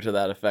stranger to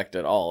that effect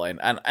at all.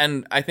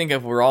 And I think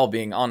if we're all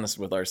being honest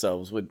with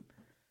ourselves,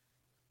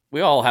 we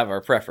all have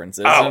our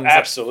preferences. Oh,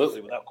 absolutely,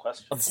 without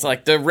question. It's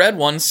like, the red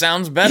one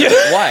sounds better.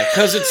 Yeah. Why?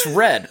 Because it's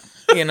red.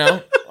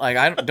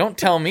 Like, don't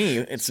tell me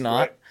it's not.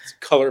 Right. It's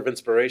color of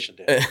inspiration,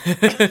 Dan.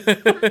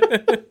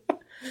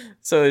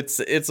 So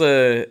it's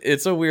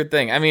a weird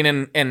thing. I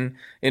mean,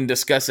 in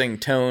discussing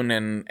tone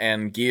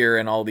and gear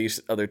and all these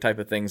other type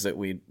of things that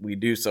we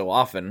do so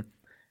often,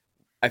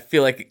 I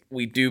feel like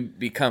we do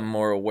become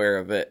more aware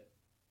of it,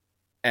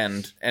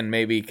 and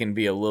maybe can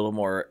be a little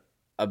more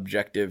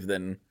objective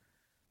than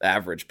the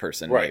average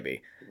person, right.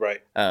 Maybe.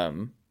 Right.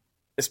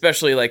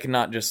 Especially, like,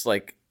 not just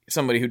like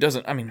somebody who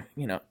doesn't. I mean,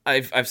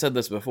 I've said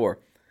this before.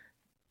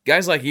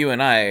 Guys like you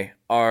and I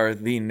are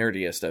the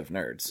nerdiest of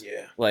nerds.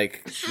 Yeah.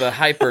 Like, the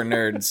hyper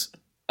nerds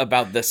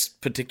about this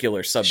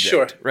particular subject.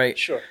 Sure. Right?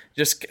 Sure.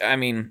 Just, I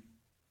mean,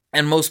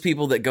 and most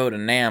people that go to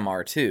NAMM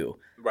are too.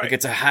 Right. Like,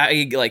 it's a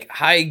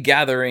high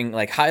gathering,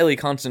 like, highly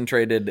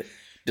concentrated,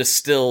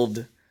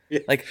 distilled.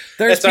 Like,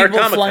 there's That's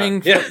people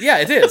flying. Yeah,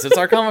 it is. It's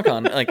our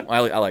Comic-Con. Like, I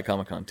like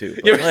Comic-Con too.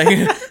 But,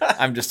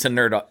 like, I'm just a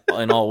nerd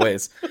in all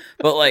ways.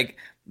 But, like,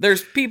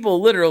 there's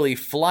people literally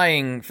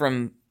flying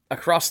from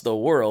across the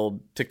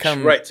world to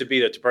come, right, to be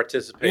there, to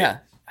participate. Yeah,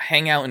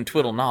 hang out and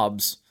twiddle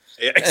knobs.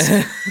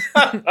 Yeah.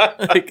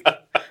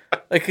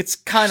 like it's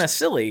kind of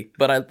silly,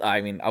 but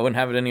I mean, I wouldn't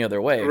have it any other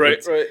way.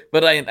 Right.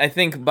 But I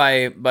think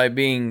by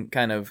being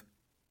kind of,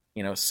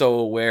 so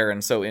aware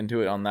and so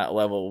into it on that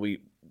level,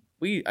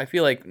 I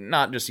feel like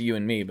not just you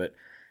and me, but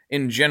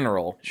in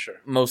general, sure,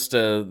 most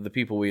of the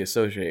people we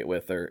associate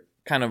with are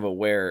kind of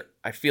aware.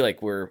 I feel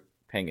like we're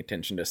paying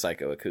attention to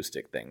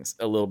psychoacoustic things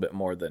a little bit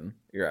more than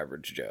your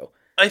average Joe.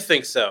 I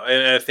think so.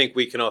 And I think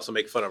we can also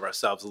make fun of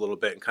ourselves a little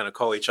bit and kind of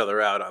call each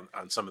other out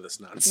on some of this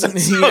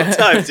nonsense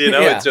sometimes,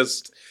 Yeah. It's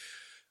just,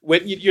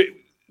 when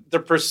the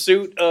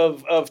pursuit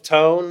of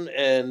tone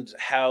and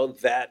how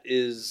that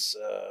is,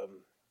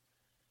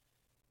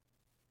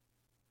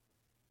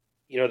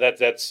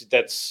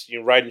 that's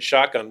riding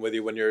shotgun with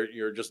you when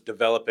you're just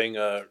developing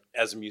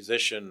as a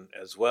musician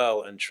as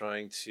well, and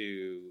trying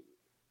to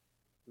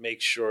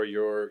make sure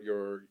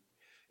you're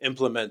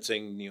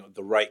implementing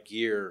the right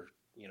gear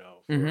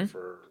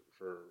for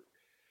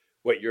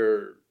what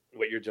you're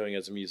doing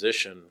as a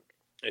musician.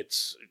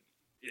 It's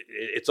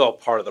all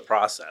part of the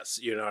process.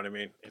 You know what I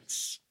mean?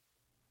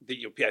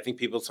 I think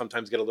people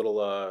sometimes get a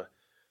little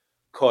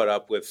caught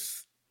up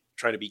with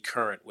trying to be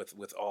current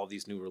with all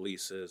these new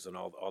releases and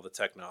all the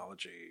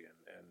technology.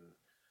 And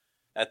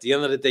at the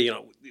end of the day,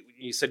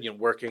 you said,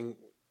 working,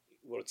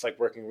 what it's like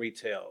working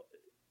retail.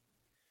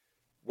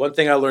 One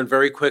thing I learned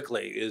very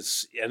quickly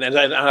is, and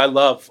I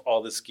love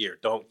all this gear.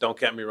 Don't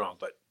get me wrong,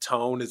 but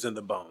tone is in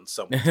the bones.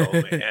 Someone told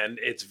me, and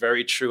it's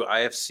very true. I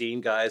have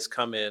seen guys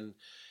come in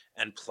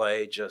and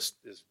play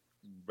just this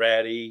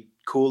ratty,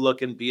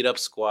 cool-looking, beat-up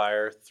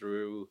Squire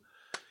through,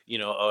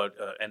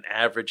 an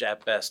average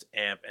at best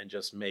amp and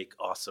just make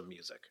awesome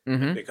music,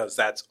 because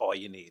that's all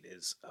you need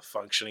is a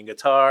functioning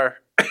guitar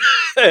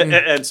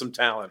and some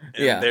talent,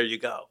 and there you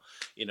go.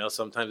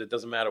 Sometimes it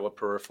doesn't matter what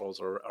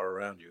peripherals are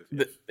around you.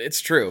 It's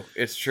true.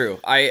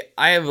 I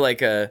have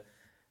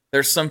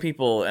there's some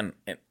people, and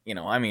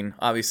I mean,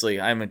 obviously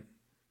I'm a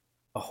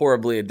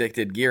horribly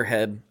addicted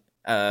gearhead,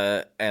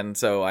 and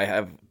so I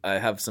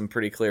have some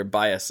pretty clear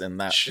bias in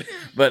that.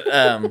 But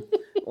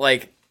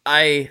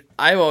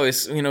I've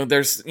always,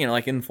 there's,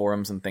 like in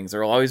forums and things,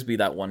 there'll always be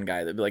that one guy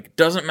that'd be like,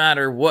 doesn't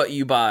matter what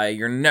you buy,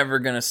 you're never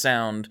gonna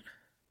sound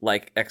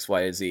like X,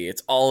 Y, Z.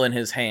 It's all in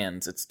his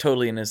hands. It's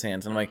totally in his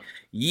hands. And I'm like,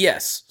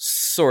 yes,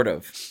 sort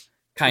of,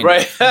 kind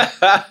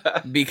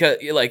of, because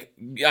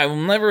I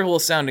will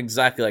sound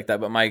exactly like that.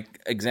 But my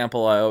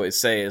example I always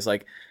say is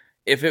like,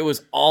 if it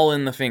was all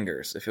in the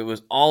fingers, if it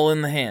was all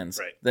in the hands,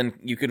 then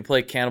you could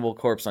play Cannibal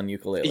Corpse on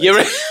ukulele. Yeah,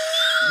 right.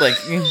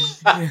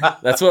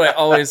 That's what I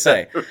always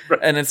say.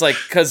 And it's like,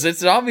 because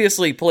it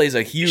obviously plays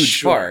a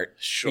huge part,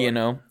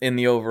 in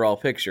the overall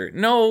picture.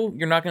 No,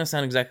 you're not going to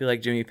sound exactly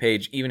like Jimmy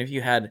Page, even if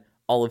you had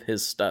all of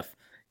his stuff.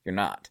 You're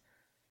not.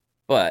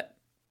 But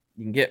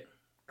you can get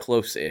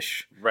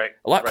close-ish. Right.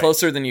 A lot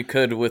closer than you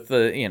could with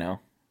the,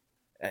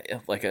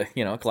 like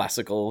a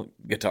classical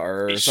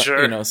guitar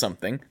or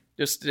something.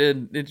 Just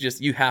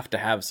you have to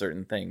have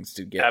certain things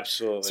to get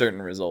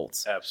certain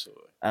results.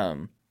 Absolutely.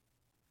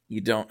 You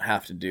don't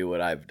have to do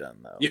what I've done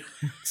though.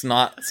 It's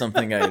not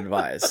something I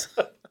advise.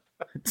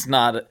 It's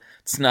not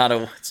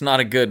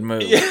a good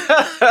move.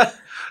 Yeah.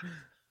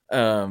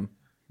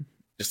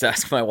 Just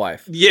ask my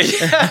wife.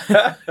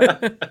 Yeah.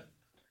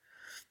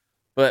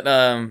 But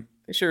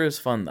it sure is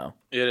fun though.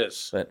 It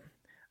is. But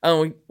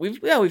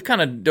we've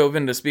kind of dove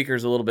into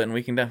speakers a little bit, and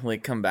we can definitely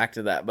come back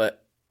to that.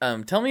 But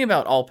tell me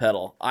about All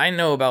Pedal. I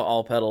know about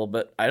All Pedal,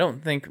 but I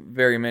don't think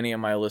very many of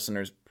my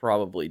listeners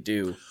probably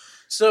do.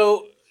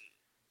 So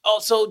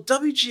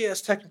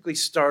WGS technically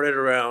started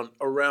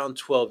around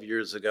 12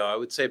 years ago. I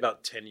would say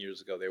about 10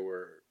 years ago they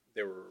were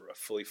a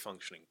fully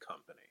functioning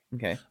company.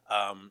 Okay.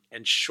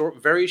 And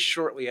very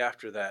shortly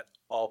after that,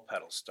 All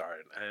Pedal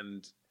started,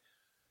 and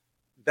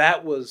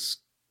that was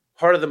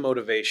part of the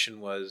motivation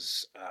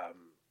was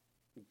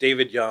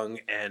David Young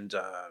and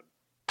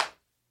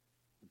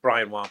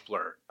Brian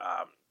Wampler.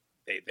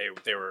 They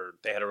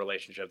had a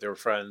relationship. They were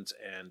friends,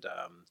 and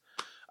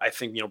I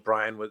think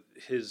Brian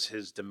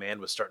his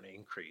demand was starting to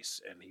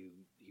increase, and he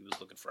was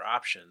looking for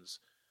options.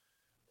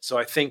 So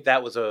I think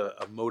that was a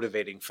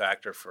motivating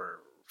factor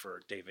for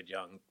David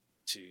Young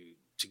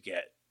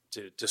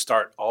to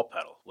start All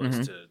Pedal,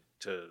 was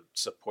to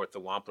support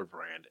the Wampler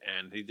brand,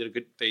 and they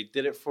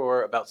did it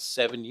for about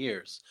 7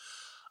 years,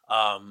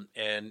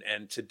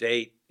 and to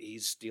date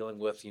he's dealing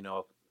with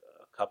a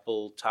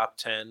couple top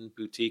 10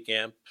 boutique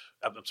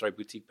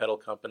pedal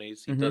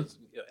companies. He does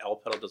All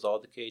Pedal does all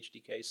the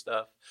KHDK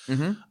stuff,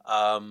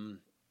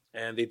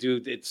 and they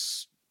do.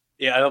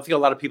 I don't think a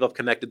lot of people have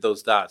connected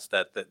those dots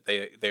that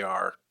they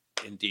are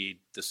indeed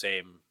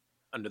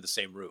under the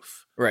same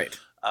roof, right?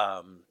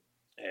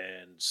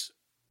 And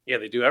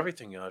they do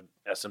everything.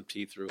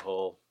 SMT through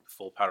hole,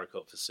 full powder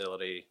coat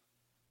facility,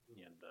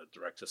 and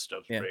direct to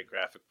substrate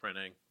graphic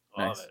printing,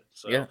 all of it.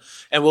 So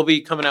and we'll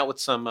be coming out with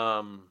some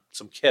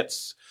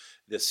kits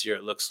this year,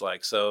 it looks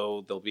like.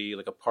 So there'll be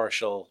like a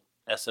partial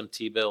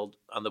SMT build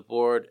on the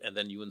board, and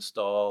then you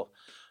install,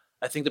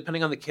 I think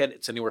depending on the kit,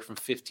 it's anywhere from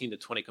 15 to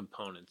 20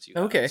 components you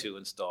have to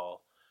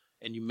install.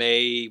 And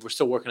we're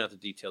still working out the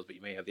details, but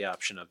you may have the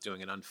option of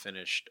doing an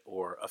unfinished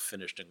or a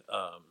finished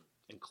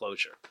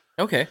enclosure.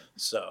 Okay.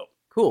 So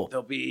cool.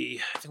 There'll be,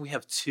 I think we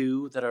have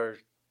 2 that are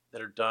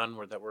done,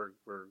 or that we're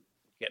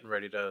getting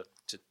ready to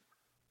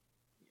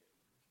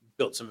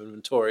build some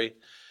inventory.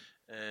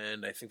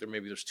 And I think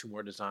there's 2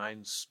 more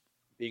designs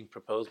being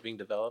proposed, being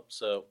developed.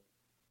 So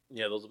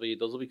those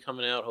will be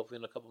coming out hopefully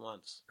in a couple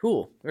months.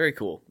 Cool. Very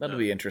cool. That'll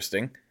be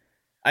interesting.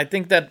 I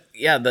think that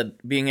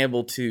being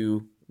able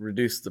to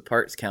reduce the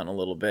parts count a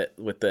little bit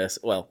with this,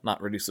 well,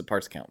 not reduce the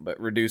parts count, but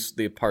reduce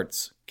the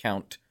parts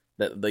count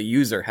that the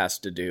user has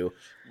to do.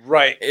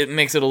 Right. It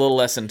makes it a little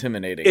less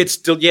intimidating. It's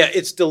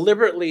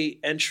deliberately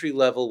entry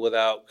level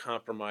without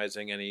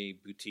compromising any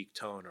boutique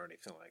tone or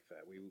anything like that.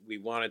 We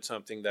wanted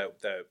something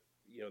that there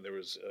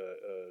was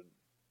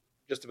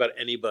just about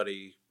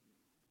anybody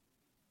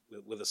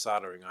with a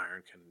soldering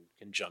iron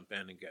can jump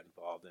in and get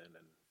involved in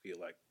and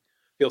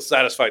feel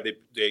satisfied they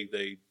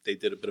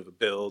did a bit of a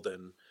build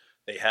and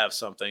they have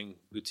something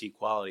boutique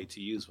quality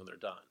to use when they're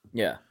done.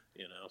 Yeah.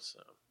 So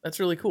that's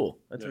really cool.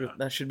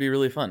 That should be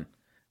really fun.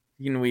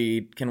 Can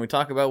we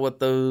talk about what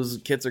those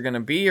kits are going to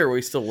be, or are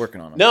we still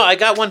working on them? No, I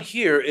got one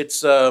here.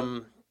 It's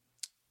a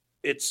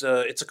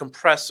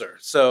compressor.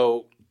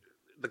 So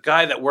the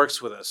guy that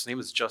works with us, his name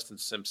is Justin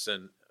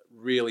Simpson,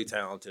 really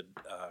talented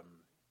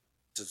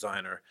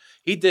designer.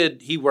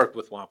 He worked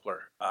with Wampler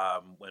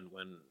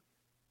when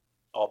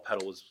All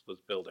Pedal was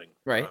building.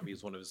 Right.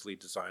 He's one of his lead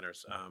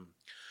designers.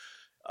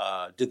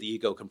 did the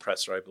Ego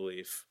compressor, I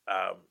believe.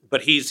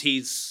 But he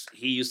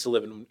used to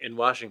live in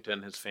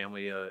Washington. His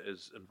family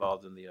is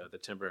involved in the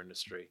timber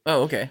industry.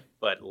 Oh, okay.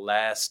 But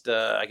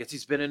I guess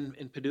he's been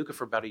in Paducah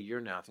for about a year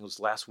now. I think it was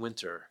last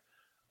winter.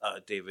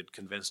 David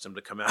convinced him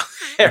to come out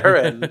there,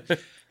 and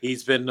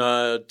he's been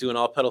doing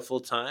All Pedal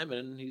full time,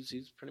 and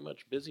he's pretty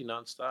much busy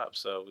nonstop.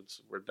 So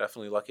we're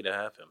definitely lucky to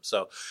have him.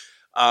 So,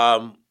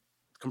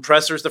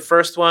 compressor is the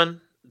first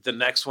one. The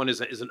next one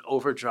is an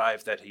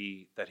overdrive that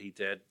he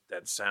did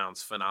that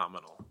sounds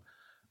phenomenal.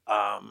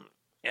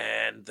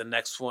 And the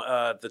next one,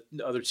 the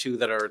other two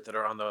that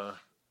are on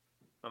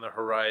the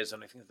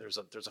horizon, I think there's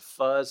a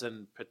fuzz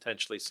and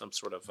potentially some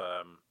sort of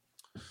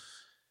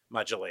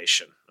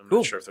modulation. I'm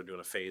not sure if they're doing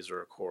a phase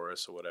or a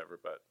chorus or whatever,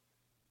 but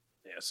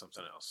yeah,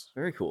 something else.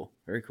 Very cool.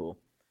 Very cool.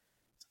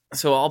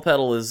 So All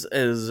Pedal is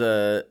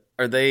are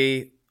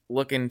they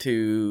looking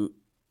to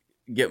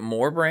get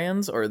more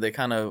brands, or are they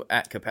kind of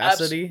at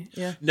capacity?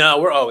 Yeah. No,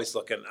 we're always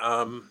looking.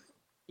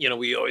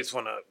 We always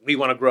want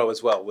to grow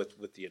as well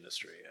with the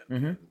industry,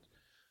 and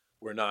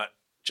we're not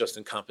just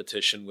in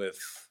competition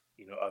with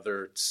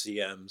other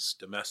CMs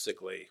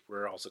domestically.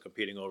 We're also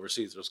competing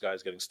overseas. There's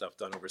guys getting stuff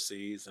done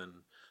overseas, and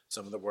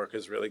some of the work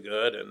is really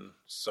good, and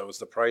so is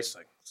the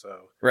pricing.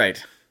 So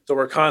right. So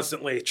we're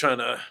constantly trying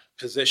to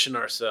position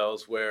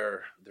ourselves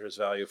where there's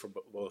value for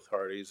both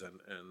parties, and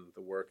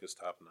the work is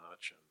top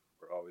notch, and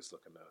we're always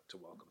looking to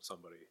welcome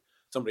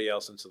somebody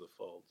else into the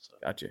fold. So.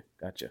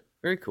 Gotcha.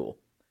 Very cool.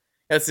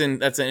 That's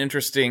an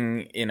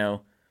interesting,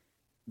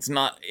 it's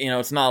not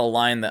a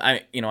line that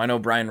I know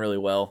Brian really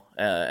well,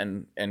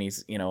 and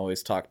he's,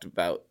 always talked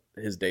about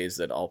his days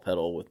at All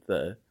Pedal with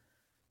the,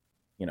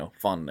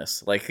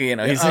 fondness. Like, he's,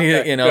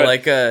 okay,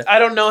 like, I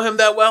don't know him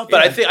that well,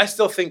 but I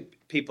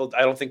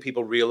don't think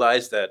people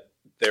realize that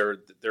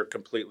they're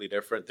completely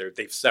different.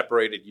 They've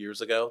separated years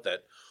ago.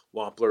 That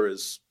Wampler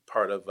is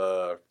part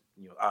of,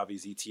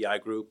 Avi's ETI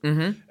group,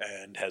 and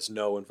has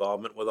no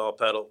involvement with All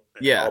Pedal.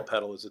 And All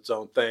Pedal is its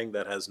own thing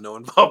that has no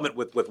involvement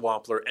with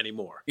Wampler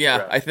anymore. Yeah,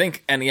 right?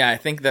 I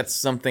think that's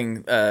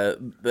something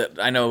that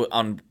I know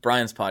on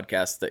Brian's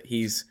podcast that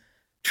he's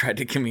tried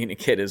to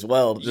communicate as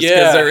well, just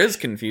because there is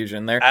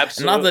confusion there.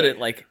 Absolutely. And not that it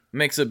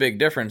makes a big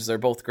difference. They're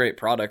both great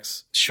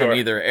products from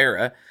either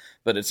era,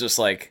 but it's just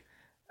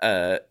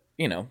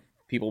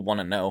people want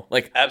to know.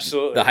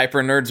 Absolutely. The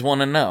hyper nerds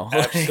want to know.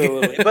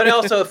 Absolutely. But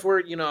also, if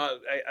we're,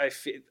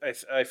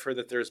 I've heard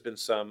that there's been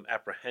some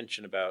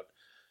apprehension about,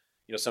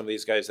 some of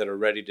these guys that are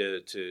ready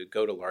to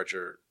go to large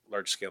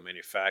scale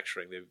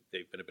manufacturing.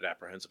 They've been a bit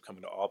apprehensive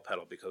coming to All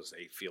Pedal because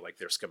they feel like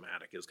their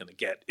schematic is going to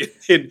get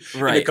in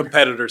the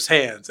competitor's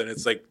hands, and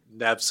it's like,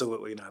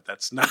 absolutely not.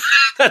 That's not.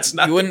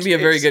 You wouldn't be a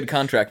very good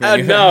contract No,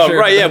 manufacturer.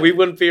 right? Yeah, we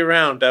wouldn't be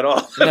around at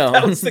all. No, if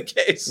that was the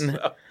case.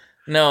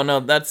 No,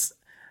 that's.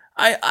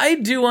 I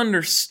do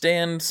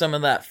understand some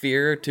of that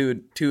fear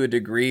to a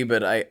degree,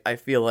 but I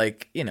feel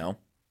like,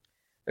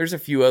 there's a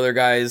few other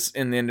guys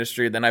in the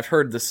industry, then I've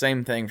heard the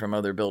same thing from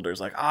other builders.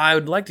 Like, I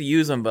would like to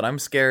use them, but I'm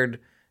scared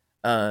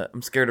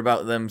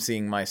about them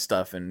seeing my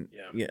stuff. And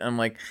I'm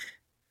like,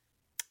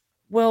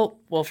 well,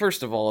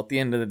 first of all, at the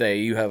end of the day,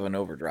 you have an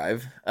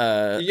overdrive.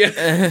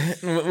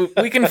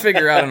 We can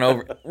figure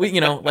out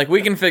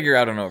we can figure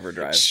out an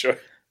overdrive. Sure.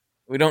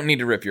 We don't need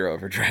to rip your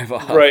overdrive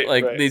off.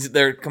 Right.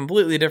 They're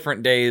completely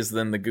different days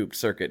than the Goop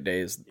circuit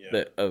days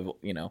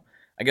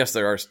I guess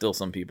there are still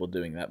some people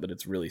doing that, but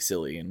it's really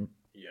silly in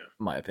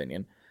my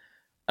opinion.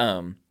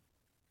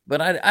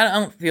 But I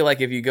don't feel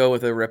like if you go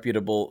with a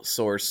reputable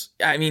source,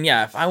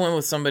 if I went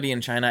with somebody in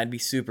China, I'd be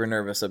super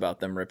nervous about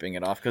them ripping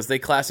it off because they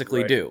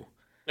classically do.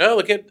 Oh,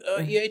 look at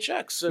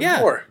EHX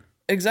and Moore.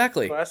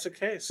 Exactly. Classic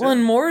case. Well,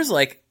 and Moore's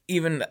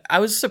I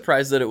was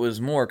surprised that it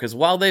was Moore, because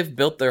while they've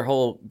built their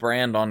whole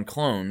brand on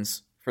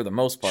clones for the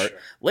most part,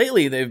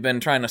 lately they've been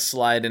trying to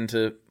slide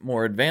into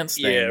more advanced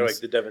things. Yeah, like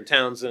the Devin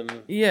Townsend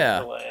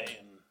delay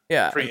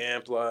and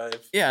preamp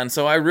live. Yeah, and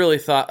so I really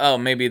thought,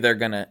 maybe they're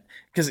gonna,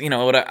 because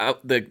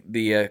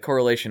the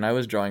correlation I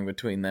was drawing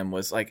between them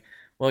was like,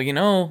 well,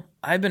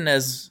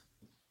 Ibanez,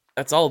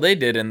 that's all they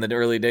did in the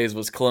early days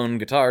was clone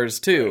guitars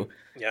too.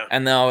 Right. Yeah,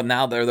 and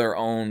now they're their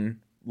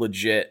own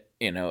legit,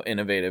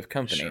 innovative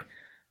company. Sure.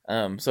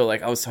 So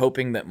I was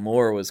hoping that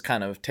Moore was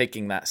kind of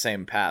taking that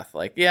same path.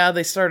 Like, yeah,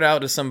 they started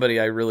out as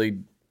somebody I really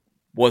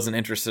wasn't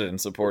interested in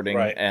supporting,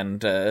 and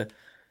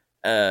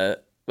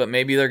but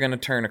maybe they're going to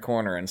turn a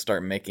corner and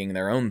start making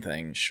their own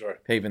thing,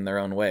 paving their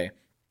own way.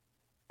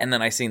 And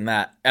then I seen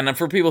that, and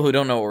for people who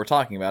don't know what we're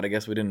talking about, I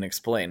guess we didn't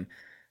explain.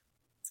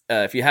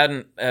 If you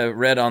hadn't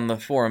read on the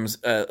forums,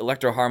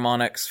 Electro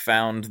Harmonix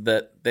found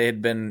that they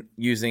had been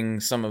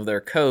using some of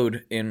their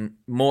code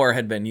Moore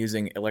had been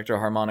using Electro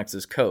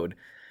Harmonix's code.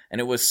 And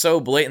it was so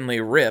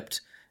blatantly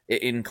ripped,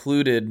 it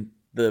included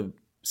the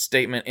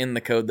statement in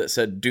the code that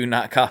said, do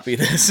not copy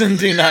this and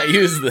do not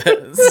use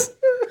this.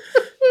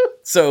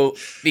 So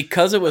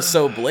because it was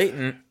so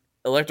blatant,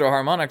 Electro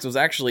Harmonix was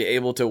actually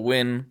able to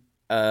win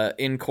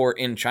in court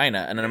in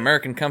China. And an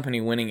American company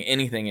winning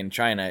anything in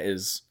China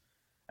is...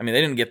 they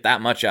didn't get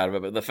that much out of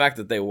it, but the fact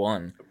that they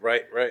won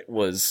right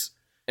was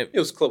It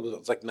was close. It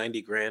was like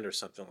 90 grand or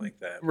something like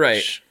that.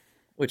 Right.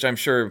 Which I'm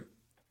sure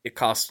it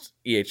costs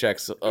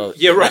EHX.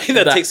 Yeah, right.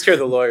 That takes care of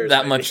the lawyers.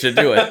 That much to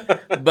do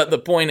it. But the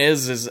point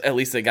is at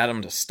least they got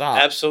them to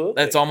stop. Absolutely.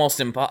 That's almost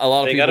a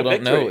lot of people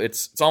don't know. victory.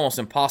 It's almost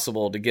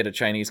impossible to get a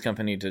Chinese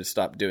company to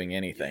stop doing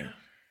anything. Yeah.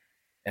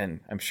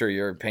 And I'm sure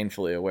you're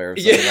painfully aware of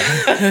something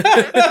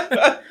like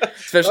that.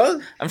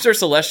 Especially, I'm sure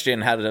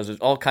Celestion had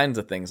all kinds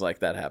of things like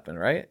that happen,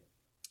 right?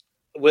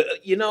 Well,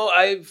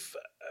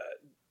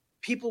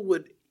 people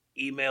would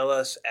email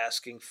us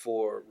asking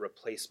for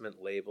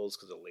replacement labels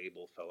because a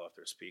label fell off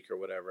their speaker or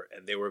whatever,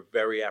 and they were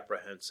very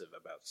apprehensive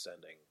about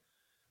sending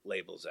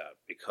labels out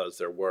because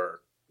there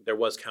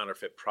was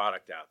counterfeit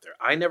product out there.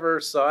 I never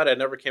saw it. I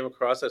never came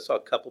across it. I saw a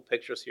couple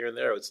pictures here and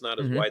there. It's not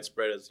as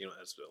widespread as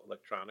as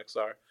electronics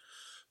are.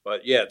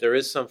 But yeah, there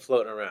is some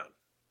floating around.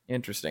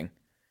 Interesting.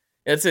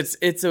 It's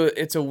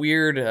a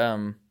weird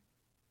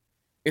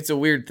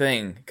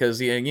thing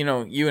because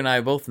you and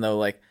I both know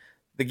like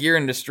the gear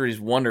industry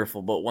is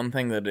wonderful, but one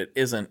thing that it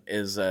isn't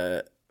is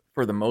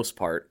for the most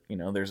part,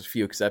 there's a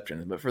few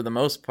exceptions, but for the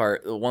most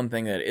part, the one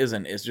thing that it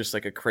isn't is just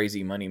like a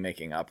crazy money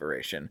making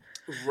operation.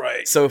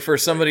 Right. So for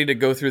somebody to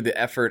go through the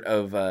effort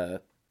of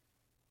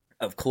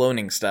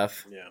cloning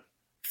stuff,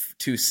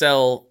 to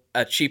sell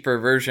a cheaper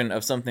version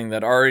of something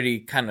that already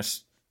kind of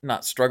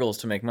not struggles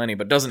to make money,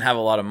 but doesn't have a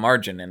lot of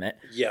margin in it.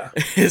 Yeah.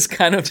 Is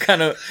kind of,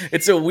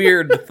 it's a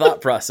weird thought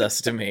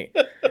process to me.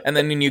 And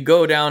then when you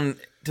go down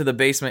to the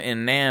basement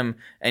in Nam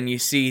and you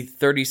see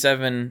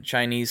 37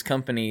 Chinese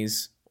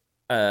companies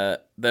that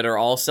are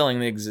all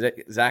selling the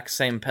exact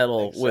same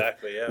pedal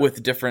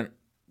with different,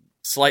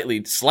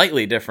 slightly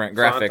different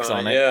graphics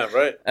on it. Yeah,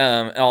 right.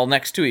 All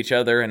next to each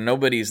other and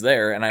nobody's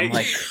there. And I'm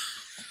like,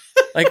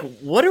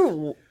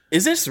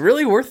 is this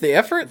really worth the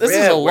effort? This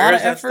is a lot of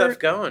effort. Where's that stuff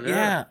going?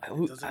 Yeah.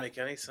 It doesn't make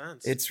any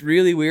sense. It's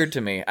really weird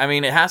to me. I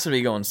mean, it has to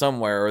be going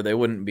somewhere or they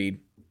wouldn't be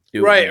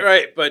doing it.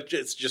 Right. But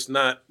it's just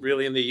not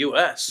really in the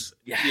U.S.,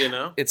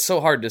 It's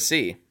so hard to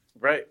see.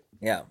 Right.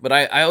 Yeah. But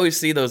I always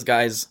see those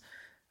guys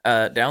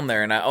down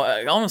there, and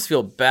I almost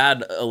feel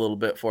bad a little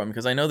bit for them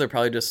because I know they're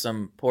probably just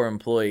some poor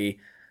employee,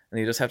 and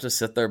they just have to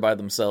sit there by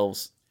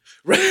themselves.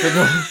 Right.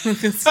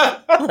 It's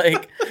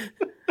like...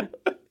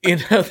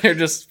 they're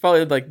just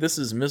probably like, this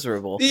is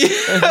miserable.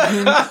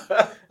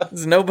 Yeah.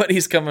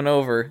 Nobody's coming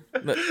over.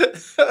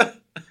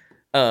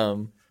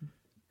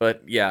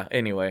 But yeah,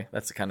 anyway,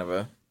 that's kind of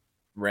a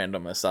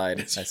random aside,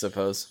 I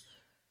suppose.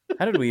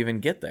 How did we even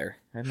get there?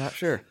 I'm not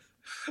sure.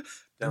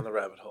 Down the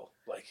rabbit hole.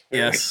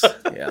 Yes.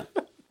 Yeah.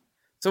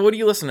 So what are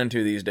you listening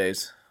to these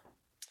days?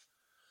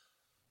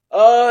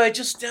 I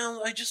just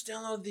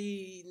downloaded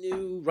the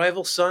new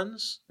Rival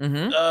Sons.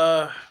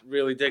 Mm-hmm.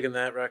 Really digging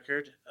that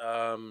record.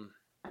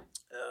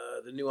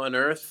 The new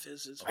Unearth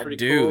is pretty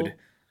cool. Dude,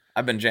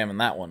 I've been jamming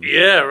that one.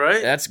 Yeah,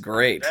 right? That's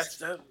great.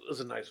 That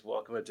was a nice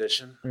welcome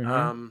addition.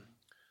 Mm-hmm.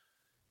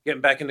 Getting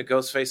back into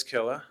Ghostface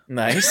Killah.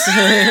 Nice.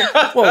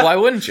 Well, why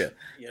wouldn't you?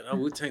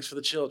 Wu-Tang's for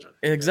the children.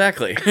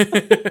 Exactly.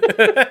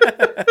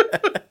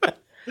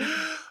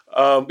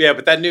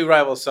 But that new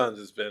Rival Sons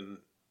that's been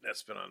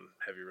on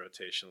heavy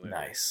rotation lately.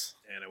 Nice.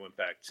 And I went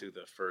back to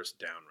the first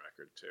Down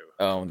record too.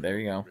 Oh, there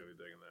you go. Really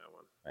digging that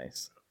one.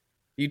 Nice.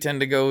 You tend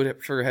to go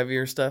for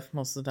heavier stuff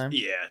most of the time?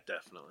 Yeah,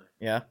 definitely.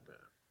 Yeah?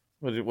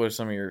 What are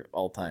some of your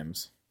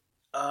all-times?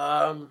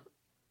 Meshuggah.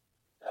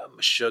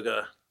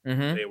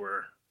 Mm-hmm. They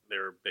were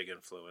a big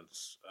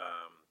influence.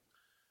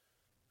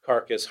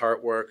 Carcass,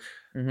 Heartwork.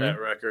 Mm-hmm. That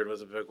record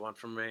was a big one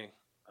for me.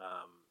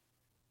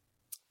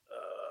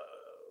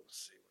 Let's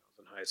see,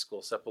 when I was in high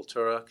school,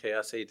 Sepultura,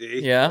 Chaos AD.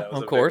 Yeah,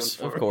 of course.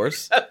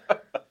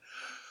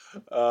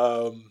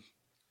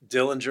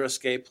 Dillinger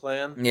Escape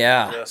Plan.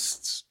 Yeah.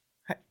 Just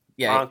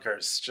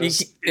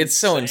bonkers. It's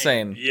so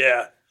insane.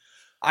 Yeah.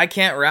 I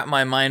can't wrap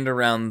my mind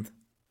around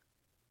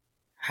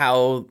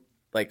how,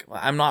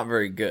 I'm not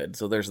very good,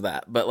 so there's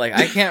that. But,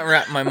 I can't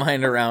wrap my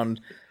mind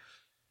around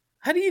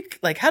how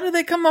do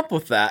they come up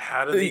with that?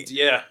 How do they,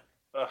 yeah.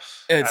 Ugh,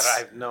 I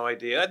have no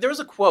idea. There was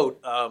a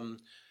quote.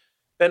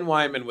 Ben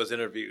Wyman was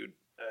interviewed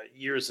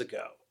years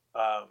ago.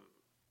 And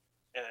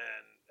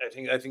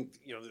I think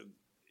the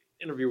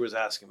interviewer was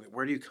asking me,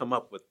 where do you come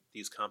up with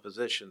these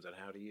compositions and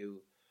how do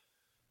you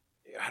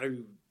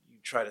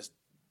try to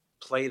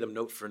play them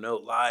note for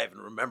note live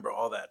and remember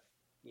all that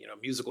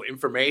musical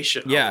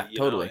information? Yeah,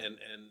 totally. And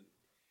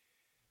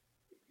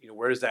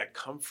where does that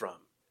come from?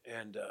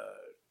 And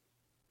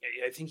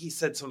I think he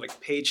said something like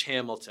Page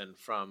Hamilton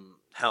from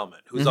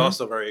Helmet, who's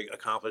also a very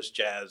accomplished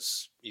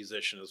jazz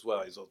musician as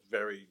well. He's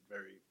very,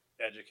 very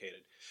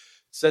educated.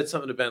 Said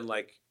something to Ben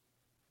like,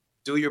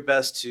 do your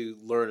best to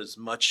learn as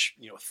much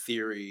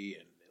theory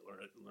and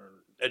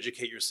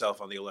educate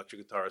yourself on the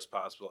electric guitar as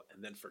possible,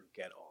 and then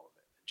forget all of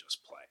it and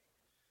just play.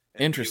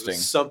 And interesting.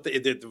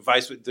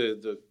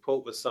 The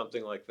quote was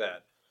something like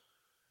that,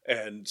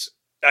 and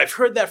I've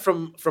heard that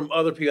from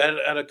other people.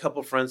 I had a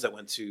couple friends that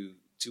went to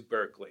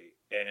Berkeley,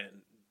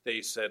 and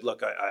they said,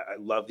 "Look, I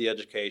love the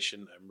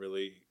education. I'm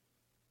really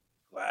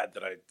glad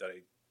that I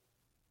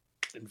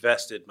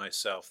invested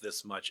myself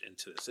this much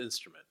into this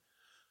instrument,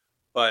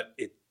 but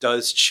it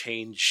does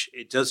change.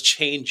 It does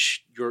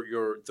change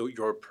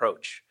your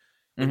approach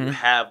when you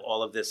have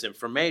all of this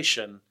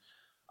information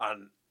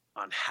on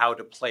how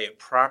to play it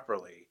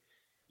properly.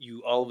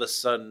 You all of a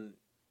sudden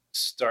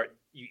start.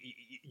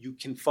 You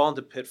can fall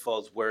into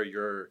pitfalls where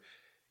you're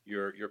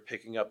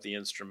picking up the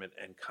instrument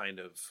and kind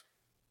of,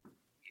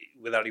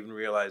 without even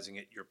realizing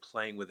it, you're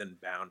playing within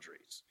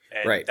boundaries,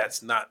 and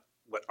that's not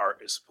what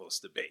art is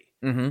supposed to be.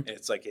 And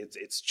it's like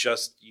it's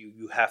just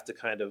you have to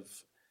kind of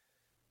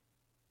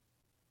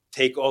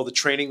take all the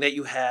training that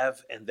you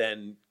have and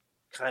then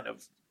kind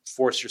of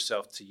force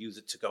yourself to use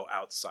it to go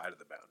outside of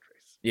the boundaries.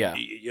 Yeah,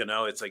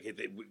 it's like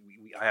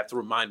I have to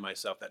remind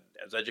myself that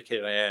as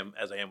educated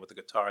as I am with the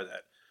guitar,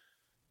 that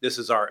this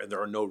is art and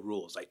there are no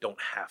rules. I don't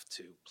have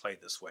to play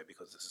this way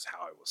because this is how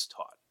I was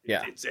taught.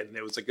 Yeah, and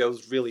it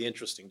was really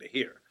interesting to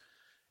hear,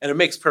 and it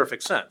makes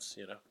perfect sense.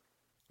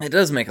 It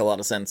does make a lot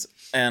of sense,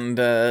 and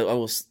I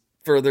will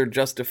further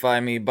justify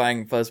me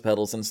buying fuzz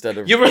pedals instead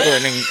of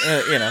learning.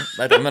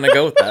 I'm going to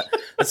go with that.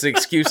 That's the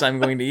excuse I'm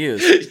going to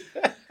use.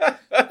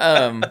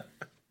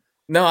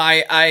 No,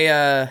 I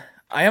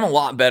am a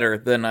lot better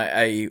than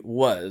I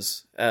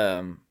was,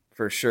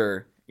 for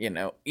sure.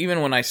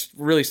 Even when I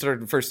really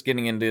started first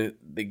getting into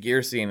the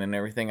gear scene and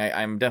everything,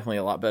 I'm definitely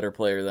a lot better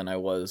player than I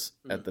was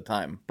at the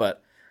time.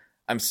 But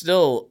I'm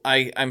still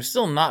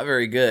not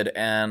very good,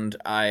 and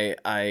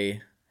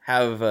I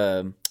have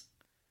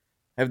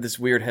this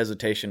weird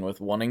hesitation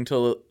with wanting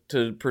to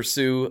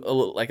pursue a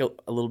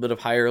little bit of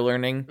higher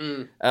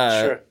learning.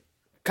 Sure.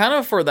 Kind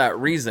of for that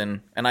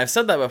reason, and I've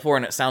said that before,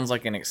 and it sounds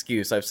like an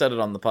excuse. I've said it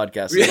on the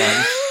podcast a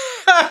bunch.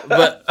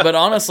 but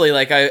honestly,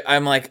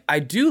 I'm not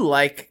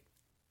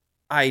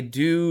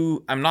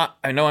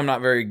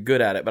very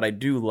good at it, but I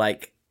do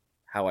like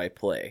how I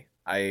play.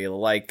 I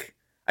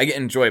get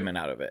enjoyment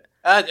out of it.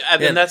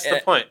 That's the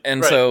point.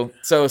 And right.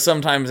 so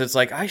sometimes it's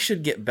like I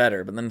should get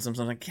better, but then sometimes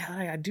I'm like,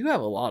 yeah, I do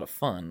have a lot of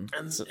fun.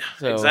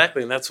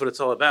 Exactly, and that's what it's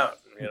all about,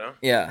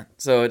 Yeah.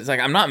 So it's like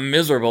I'm not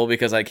miserable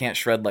because I can't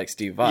shred like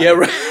Steve Vai. Yeah,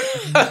 right.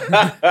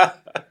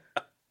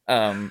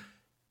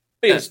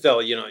 But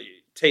still,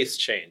 tastes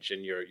change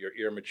and your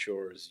ear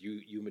matures.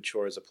 You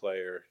mature as a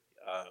player.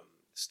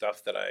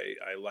 Stuff that I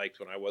liked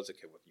when I was a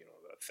kid with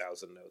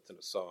 1,000 notes in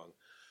a song,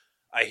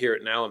 I hear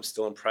it now. I'm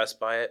still impressed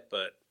by it,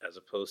 but as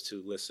opposed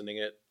to listening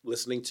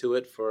to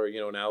it for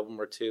an album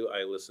or two,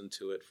 I listen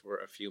to it for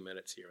a few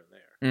minutes here and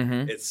there.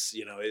 Mm-hmm. It's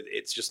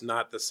it's just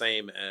not the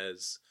same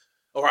as,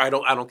 or I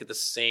don't get the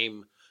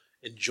same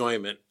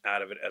enjoyment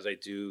out of it as I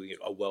do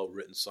a well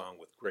written song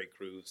with great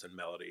grooves and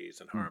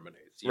melodies and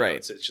harmonies. Right,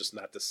 it's just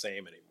not the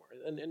same anymore.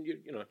 And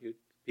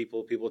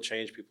people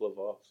change, people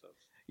evolve. So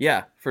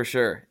yeah, for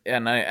sure.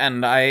 And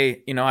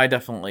I I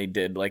definitely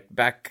did, like,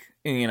 back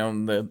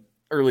in the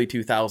early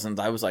 2000s,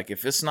 I was like,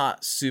 if it's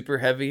not super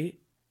heavy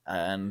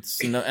and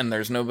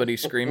there's nobody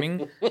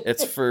screaming,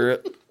 it's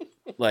for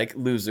like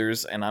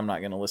losers, and I'm not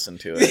going to listen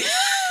to it.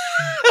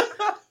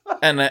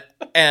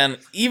 and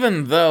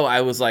even though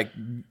I was like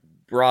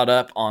brought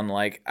up on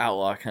like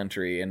outlaw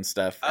country and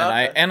stuff,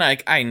 and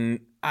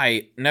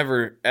I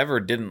never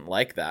ever didn't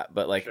like that,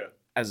 but like. Sure.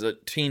 As a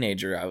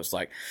teenager, I was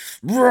like,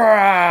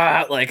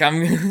 rah!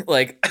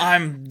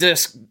 I'm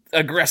this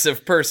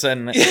aggressive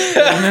person.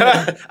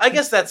 I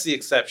guess that's the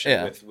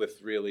exception with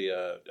really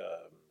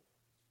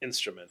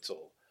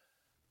instrumental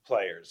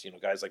players.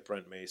 Guys like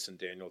Brent Mason,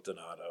 Daniel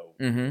Donato,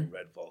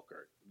 Red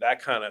Volker.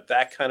 That kind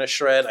of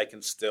shred, I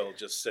can still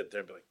just sit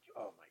there and be like,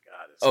 oh my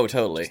god, it's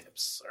totally just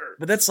absurd.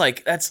 But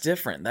that's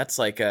different. That's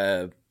like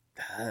how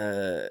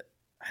do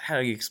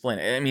you explain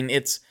it? I mean,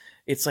 it's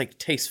like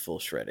tasteful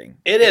shredding.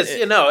 It is,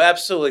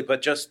 absolutely.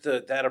 But just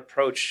that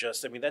approach,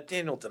 that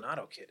Daniel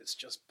Donato kid is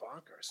just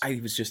bonkers. I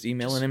was just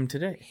emailing him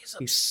today. He's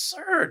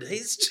absurd.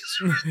 He's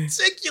just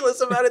ridiculous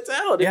amount of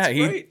talent. It's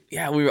great. He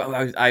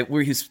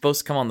was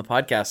supposed to come on the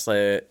podcast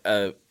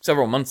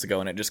several months ago,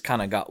 and it just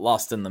kind of got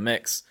lost in the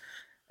mix.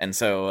 And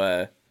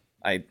so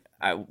I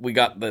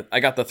got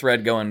the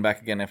thread going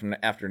back again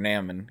after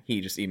NAMM, and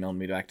he just emailed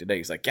me back today.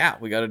 He's like, "Yeah,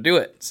 we got to do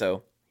it."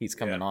 So he's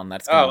coming on.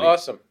 That's gonna be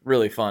awesome.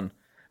 Really fun.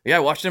 Yeah,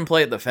 I watched him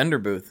play at the Fender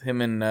booth. Him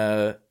and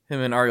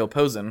Ariel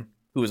Posen,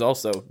 who was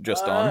also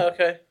just on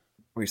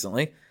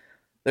recently.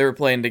 They were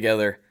playing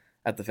together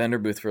at the Fender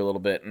booth for a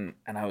little bit, and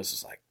I was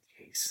just like,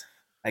 "Jeez,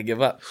 I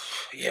give up."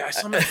 Yeah, I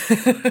saw him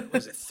at,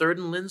 was it 3rd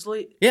and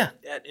Lindsley? Yeah,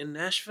 in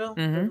Nashville.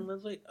 3rd and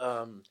Lindsley.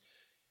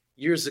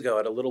 Years ago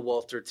at a Little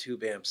Walter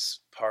Tube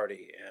Amps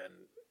party, and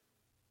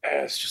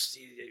it's just,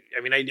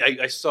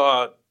 I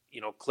saw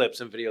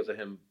clips and videos of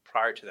him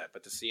prior to that,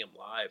 but to see him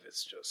live,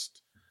 it's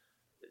just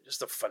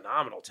a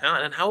phenomenal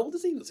talent. And how old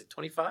is he? Was it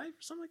 25 or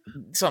something like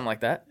that? Something like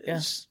that. Yeah.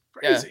 It's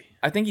crazy. Yeah.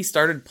 I think he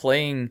started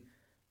playing,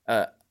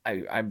 I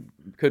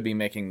could be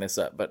making this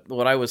up, but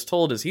what I was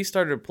told is he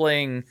started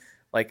playing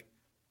like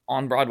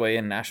on Broadway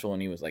in Nashville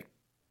when he was like,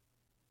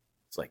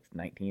 it's like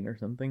 19 or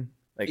something.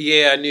 Like,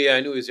 I knew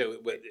he was,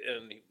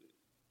 and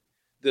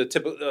the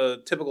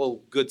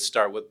typical good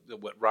start with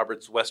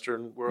Robert's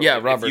Western World. Yeah,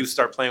 Roberts. If you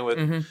start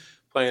playing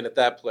at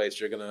that place,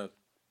 you're gonna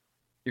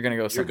You're gonna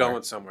go You're somewhere.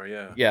 going somewhere,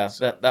 yeah. Yeah,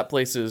 So, that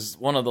place is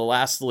one of the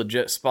last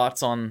legit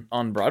spots on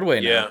Broadway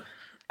now. yeah.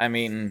 I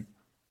mean,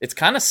 it's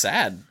kind of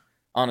sad,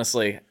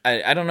 honestly.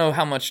 I don't know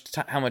how much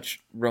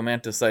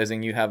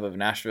romanticizing you have of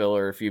Nashville,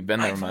 or if you've been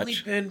there I've only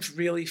much. been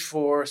really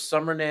for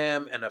Summer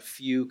NAMM and a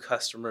few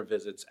customer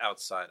visits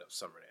outside of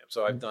Summer NAMM.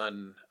 So I've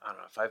done, I don't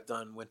know if I've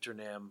done Winter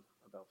NAMM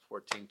about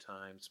 14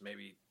 times,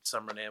 maybe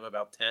Summer NAMM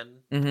about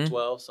 10,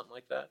 12, something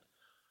like that.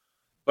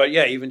 But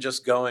yeah, even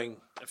just going,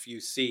 if you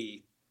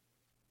see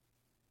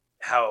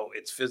how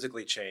it's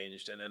physically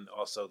changed, and then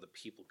also the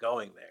people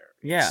going there.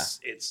 Yeah.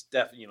 It's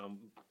definitely,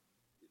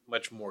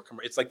 much more,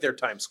 it's like their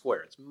Times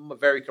Square. It's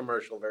very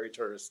commercial, very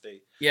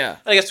touristy. Yeah.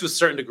 I guess to a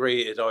certain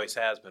degree, it always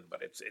has been,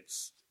 but it's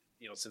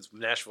since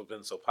Nashville's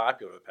been so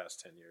popular the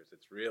past 10 years,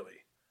 it's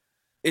really.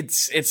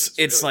 It's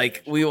really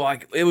like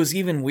changed. it was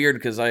even weird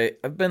because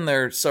I've been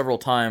there several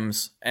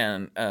times,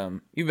 and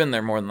you've been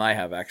there more than I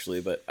have actually,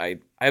 but I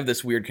have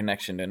this weird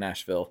connection to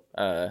Nashville.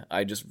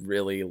 I just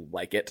really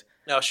like it.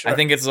 Oh, sure. I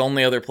think it's the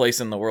only other place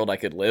in the world I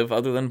could live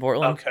other than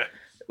Portland. Okay.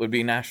 Would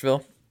be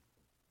Nashville.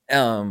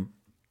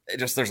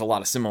 There's a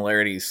lot of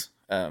similarities.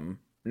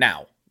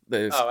 Now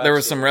there were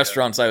some absolutely,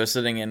 restaurants I was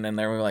sitting in, and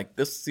they were like,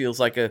 "This feels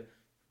like a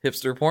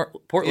hipster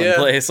Portland Yeah,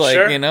 place," like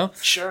sure,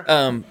 Sure.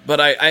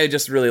 But I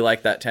just really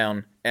like that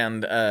town,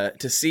 and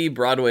to see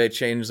Broadway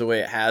change the way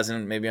it has,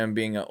 and maybe I'm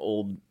being an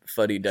old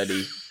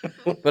fuddy-duddy,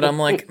 but I'm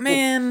like,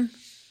 man,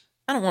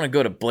 I don't want to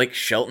go to Blake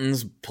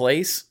Shelton's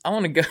place. I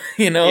want to go,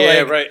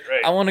 Right.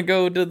 I want to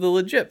go to the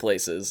legit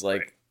places,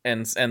 like,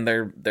 Right. and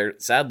they're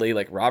sadly,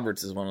 like,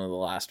 Roberts is one of the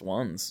last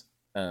ones.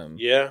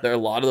 Yeah. There are a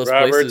lot of those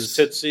Roberts,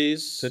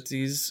 places.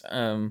 Tootsie's.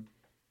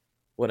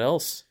 What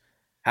else?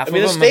 Half I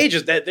mean, the of them,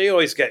 stages that they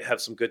always have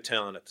some good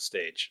talent at the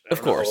stage. I Of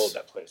don't know course. how old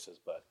that place is,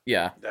 but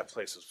yeah, that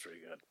place was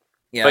pretty good.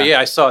 yeah, But yeah,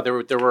 I saw there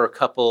were a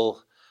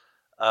couple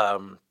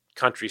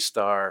country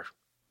star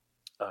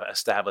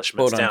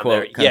establishments quote down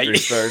unquote there. country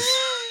stars.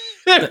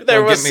 there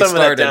Don't was get me some of that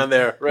started. down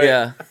there, right?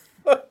 Yeah,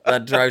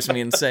 that drives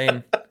me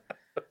insane.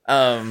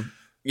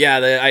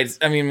 Yeah,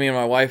 I mean, me and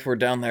my wife were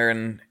down there,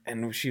 and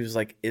she was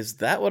like, "Is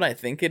that what I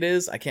think it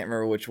is?" I can't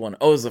remember which one.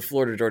 Oh, it was the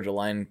Florida Georgia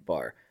Line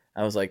bar.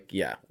 I was like,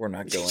 "Yeah, we're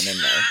not going in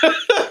there.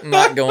 I'm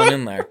not going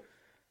in there.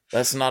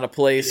 That's not a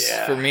place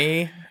Yeah. for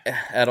me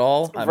at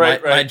all.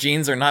 Right, My right.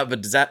 jeans are not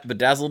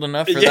bedazzled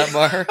enough for that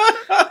bar."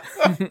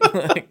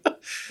 Like,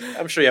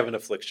 I'm sure you have an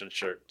Affliction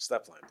shirt.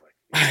 Stop lying,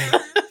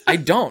 Blake. I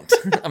don't.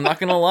 I'm not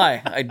gonna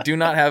lie. I do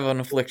not have an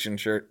Affliction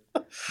shirt.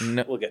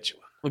 No, We'll get you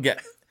we'll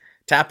get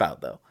tap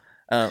out though.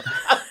 one.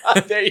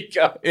 There you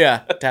go. Yeah,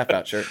 tap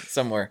out shirt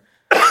somewhere.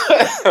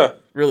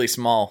 Really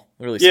small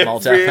small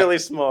tap. really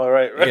small.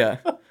 Right. Yeah.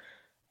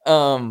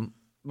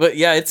 But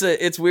yeah,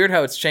 it's weird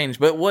how it's changed.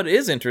 But what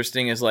is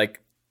interesting is,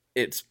 like,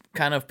 it's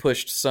kind of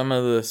pushed some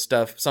of the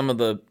stuff, some of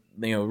the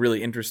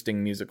really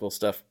interesting musical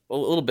stuff a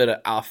little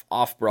bit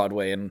off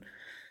Broadway, and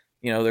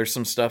there's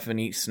some stuff in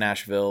East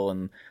Nashville,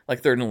 and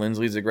like Third and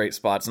Lindsley's a great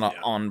spot. It's not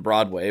on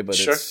Broadway, but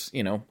Sure. it's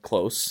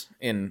close.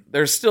 And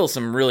there's still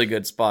some really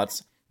good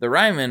spots. The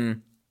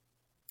Ryman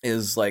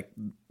is like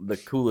the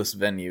coolest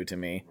venue to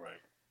me. Right.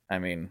 I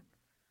mean,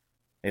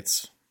 it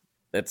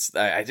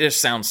just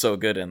sounds so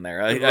good in there.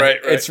 Right.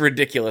 It's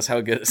ridiculous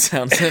how good it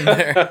sounds in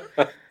there.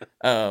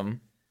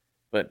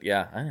 But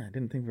yeah, I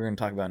didn't think we were going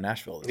to talk about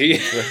Nashville.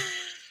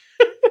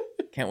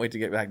 Can't wait to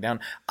get back down.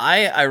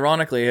 I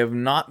ironically have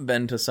not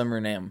been to Summer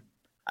NAMM.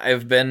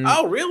 I've been.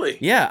 Oh, really?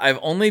 Yeah, I've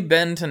only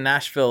been to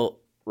Nashville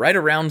right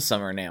around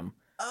Summer NAMM.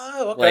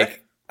 Oh, okay.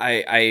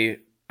 Like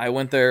I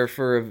went there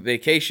for a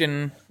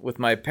vacation with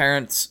my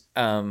parents,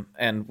 and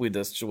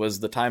this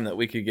was the time that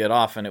we could get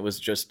off, and it was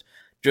just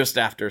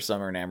after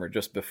Summer NAMM, or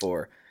just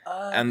before.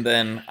 And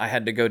then I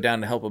had to go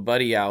down to help a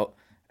buddy out,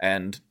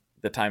 and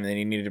the time that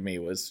he needed me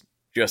was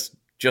just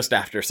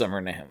after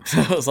Summer NAMM.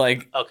 So I was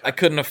like, Okay. I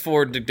couldn't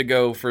afford to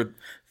go for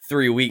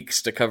 3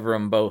 weeks to cover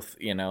them both,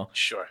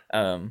 Sure.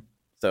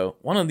 So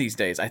one of these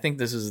days, I think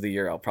this is the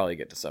year I'll probably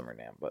get to Summer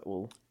NAMM, but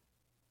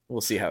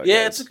we'll see how it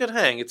Yeah, goes. it's a good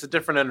hang. It's a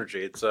different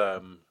energy. It's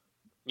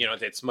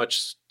it's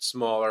much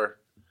smaller,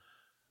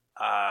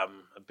 a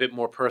bit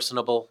more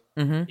personable.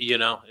 Mm-hmm.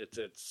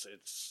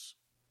 It's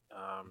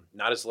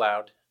not as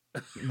loud.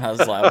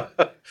 Not as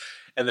loud.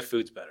 And the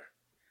food's better.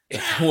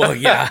 Well,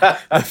 yeah,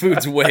 the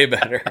food's way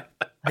better.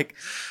 Like,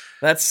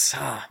 that's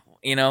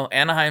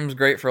Anaheim's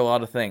great for a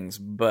lot of things,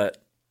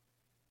 but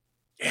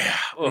Yeah.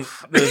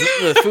 Oof.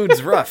 the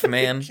food's rough,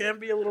 man. It can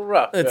be a little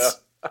rough.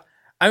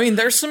 I mean,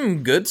 there's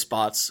some good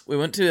spots. We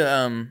went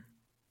to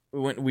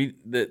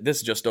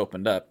this just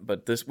opened up,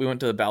 but we went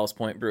to the Ballast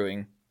Point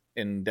Brewing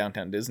in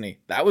downtown Disney.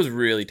 That was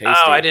really tasty.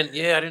 Oh, I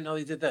didn't know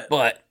they did that.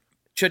 But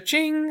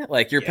cha-ching,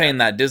 like, you're Yeah. paying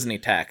that Disney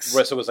tax. So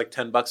it was like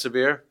 $10 a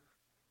beer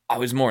I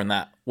was more than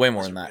that, way more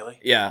Was than it that. really?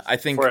 Yeah, I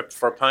think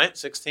for a pint,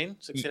 16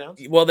 ounce.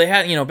 Well, they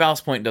had,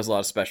 Ballast Point does a lot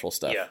of special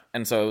stuff. Yeah.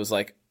 And so it was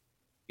like,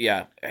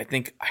 yeah, I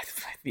think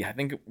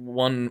the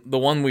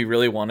one we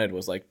really wanted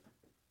was like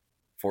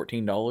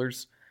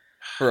 $14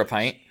 for a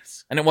pint.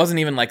 Jeez. And it wasn't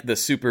even like the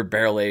super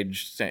barrel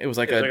aged. It was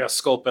like It was like a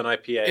Sculpin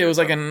IPA. it was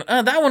like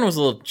that one was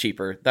a little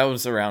cheaper. That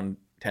was around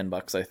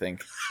 $10, I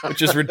think,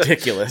 which is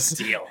ridiculous.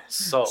 Deal.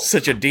 So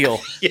Such a deal.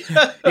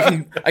 yeah.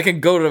 I can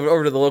go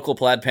over to the local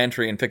Plaid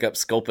Pantry and pick up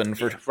Sculpin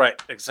for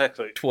Right,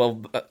 exactly.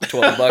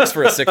 $12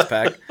 for a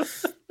 6-pack.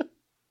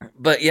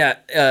 But yeah,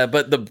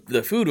 but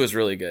the food was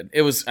really good.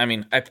 It was, I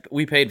mean,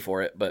 we paid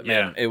for it, but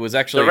man, it was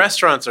actually... The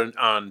restaurants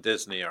on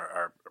Disney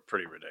are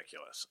pretty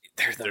ridiculous.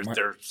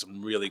 There's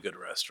some really good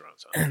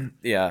restaurants on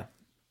there. Yeah.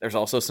 There's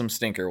also some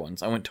stinker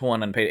ones. I went to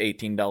one and paid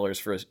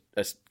 $18 for a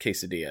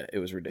quesadilla. It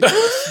was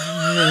ridiculous.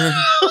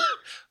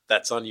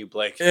 That's on you,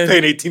 Blake.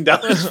 Paying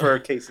 $18 for a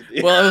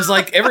quesadilla. Well, it was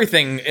like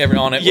everything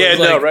on it. Yeah, was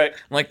like, right.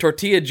 Like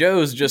Tortilla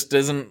Joe's just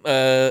isn't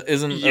a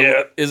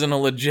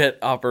legit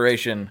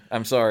operation.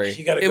 I'm sorry.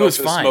 You gotta go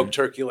for the smoked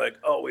turkey leg.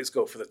 Always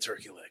go for the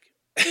turkey leg.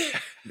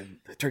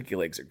 The turkey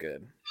legs are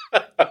good.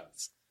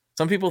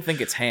 Some people think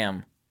it's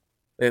ham.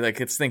 They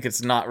think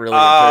it's not really a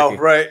turkey. Oh,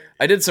 right.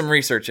 I did some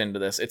research into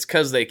this. It's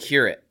because they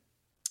cure it.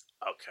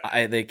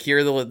 Okay. They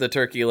cure the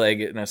turkey leg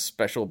in a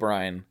special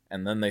brine,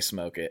 and then they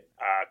smoke it.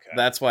 Okay.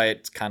 That's why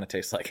it kind of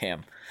tastes like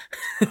ham.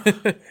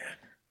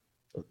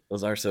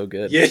 Those are so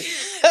good. Yeah.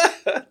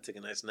 Take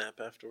a nice nap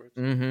afterwards.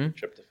 Mm-hmm.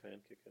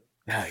 Tryptophan kick in.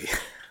 Yeah.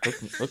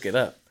 Look it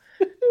up.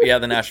 Yeah,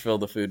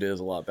 the food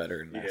is a lot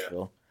better in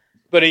Nashville.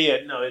 But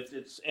no,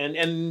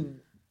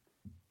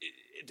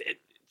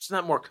 it's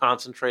not more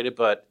concentrated,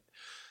 but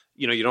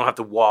you don't have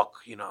to walk,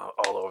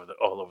 all over the,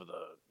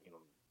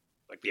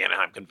 like the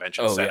Anaheim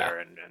Convention Center,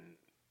 and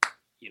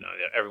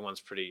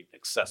everyone's pretty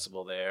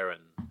accessible there,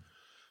 and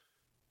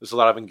there's a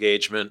lot of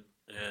engagement,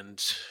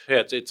 and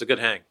it's a good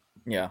hang.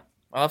 Yeah,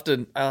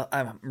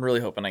 I'm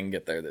really hoping I can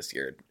get there this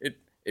year.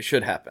 It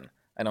should happen.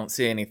 I don't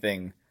see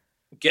anything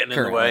getting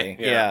currently. in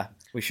the way. Yeah,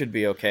 we should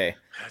be okay.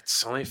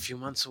 It's only a few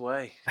months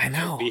away. I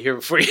know. It'll be here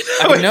before you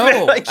know I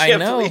know. I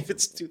can't believe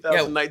it's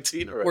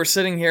 2019 already. We're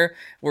sitting here.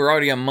 We're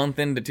already a month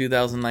into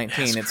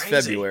 2019. It's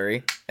crazy.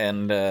 February,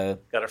 and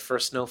got our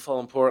first snowfall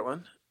in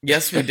Portland.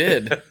 Yes, we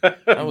did.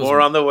 More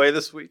on the way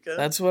this weekend.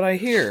 That's what I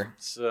hear.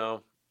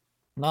 So,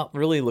 not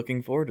really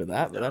looking forward to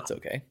that, but that's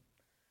okay.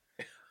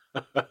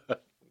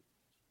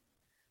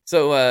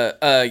 So,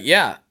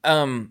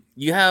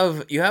 you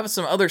have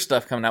some other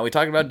stuff coming out. We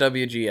talked about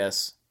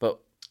WGS, but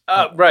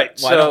right.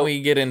 Why don't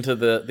we get into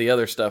the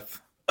other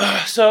stuff?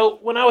 So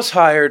when I was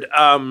hired,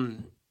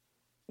 WGS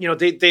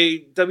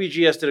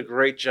did a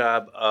great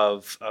job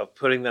of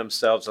putting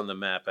themselves on the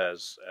map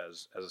as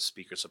a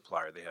speaker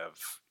supplier. They have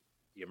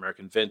the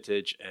American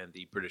Vintage and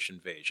the British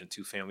Invasion,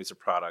 two families of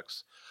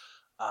products.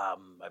 I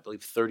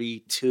believe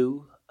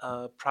 32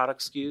 product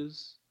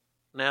SKUs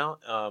now.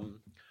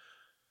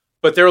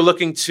 But they were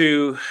looking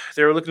to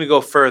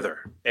go further.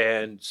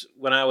 And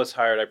when I was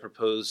hired, I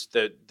proposed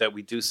that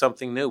we do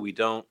something new. We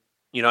don't,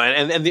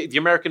 and the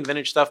American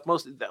Vintage stuff,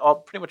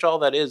 pretty much all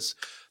that is,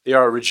 they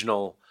are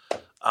original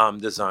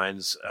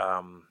designs.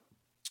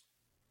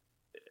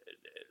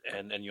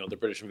 And the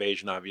British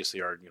Invasion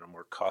obviously are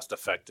more cost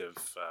effective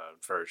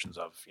versions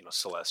of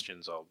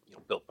Celestians, all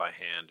built by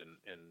hand in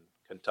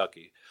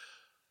Kentucky.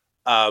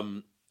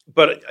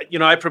 But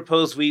I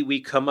propose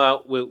we come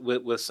out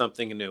with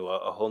something new,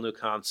 a whole new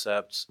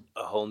concept,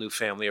 a whole new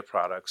family of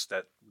products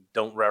that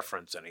don't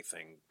reference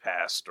anything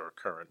past or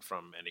current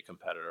from any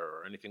competitor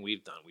or anything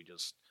we've done.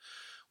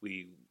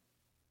 We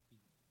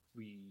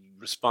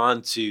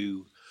respond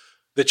to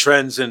the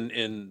trends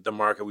in the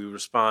market. We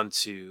respond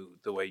to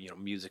the way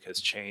music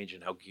has changed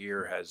and how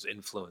gear has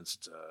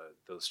influenced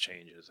those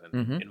changes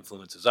and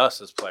influences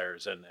us as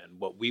players and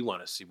what we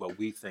want to see, what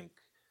we think.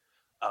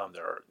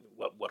 There are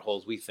what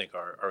holes we think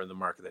are in the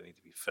market that need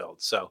to be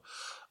filled. So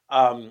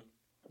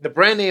the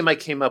brand name I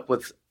came up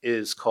with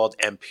is called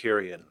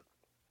Empyrean.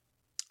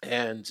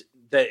 And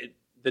the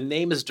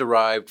name is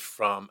derived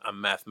from a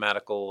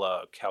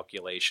mathematical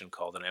calculation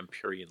called an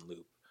Empyrean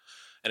loop.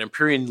 An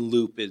Empyrean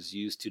loop is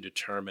used to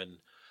determine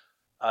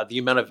the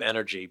amount of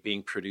energy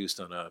being produced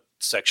on a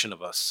section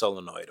of a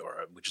solenoid,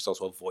 which is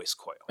also a voice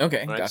coil. Okay,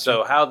 right? gotcha.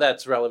 So how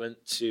that's relevant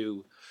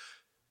to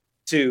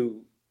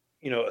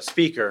a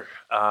speaker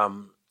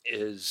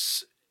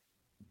is,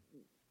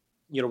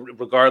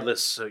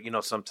 regardless,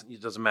 something,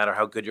 it doesn't matter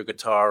how good your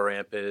guitar or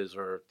amp is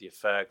or the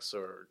effects,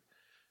 or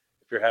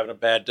if you're having a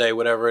bad day,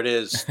 whatever it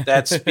is,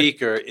 that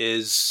speaker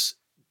is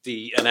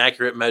an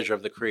accurate measure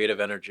of the creative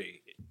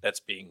energy that's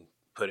being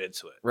put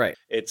into it. Right.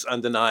 It's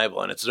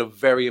undeniable, and it's a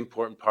very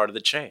important part of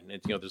the chain.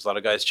 There's a lot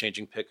of guys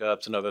changing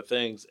pickups and other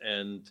things,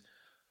 and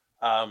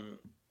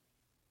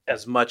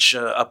as much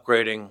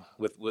upgrading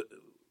with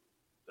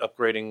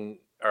upgrading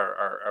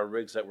our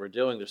rigs that we're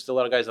doing, there's still a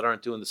lot of guys that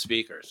aren't doing the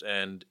speakers,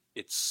 and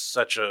it's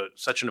such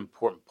an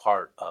important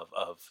part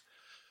of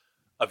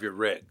your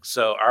rig.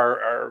 So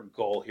our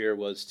goal here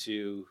was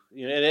to,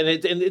 and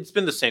it's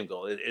been the same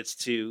goal. It's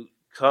to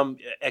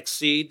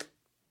exceed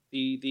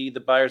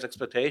the buyer's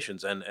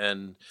expectations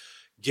and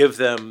give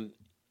them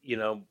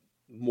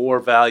more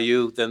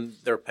value than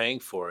they're paying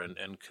for,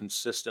 and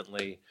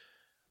consistently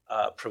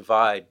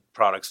provide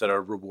products that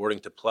are rewarding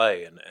to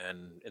play and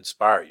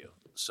inspire you.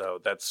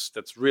 So that's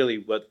really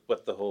what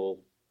the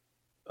whole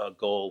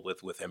goal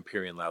with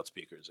Empyrean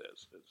loudspeakers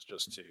is. It's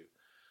just to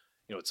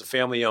it's a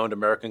family-owned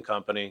American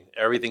company.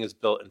 Everything is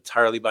built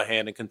entirely by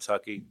hand in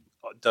Kentucky.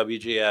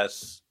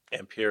 WGS,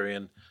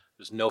 Amperion.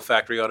 There's no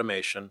factory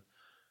automation,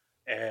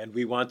 and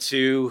we want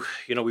to,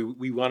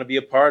 we want to be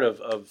a part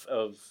of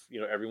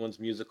everyone's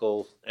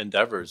musical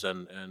endeavors,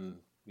 and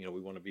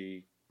we want to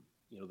be,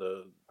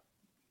 the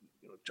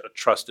a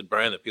trusted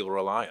brand that people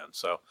rely on.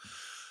 So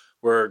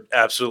we're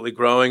absolutely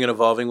growing and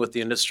evolving with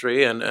the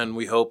industry, and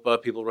we hope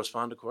people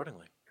respond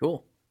accordingly.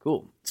 Cool.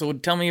 So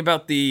tell me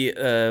about the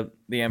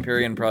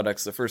Amperion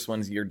products, the first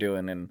ones you're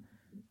doing,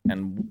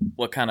 and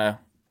what kind of,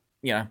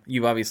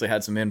 you've obviously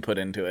had some input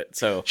into it.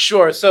 So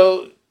sure.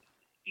 So,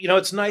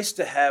 it's nice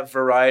to have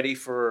variety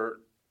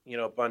for,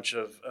 a bunch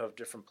of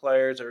different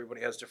players.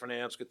 Everybody has different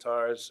amps,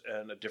 guitars,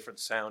 and a different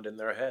sound in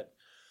their head.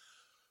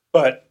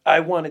 But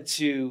I wanted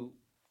to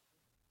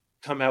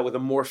come out with a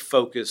more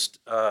focused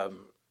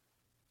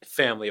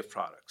family of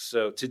products.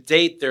 So to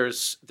date,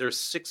 there's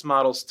 6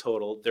 models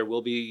total.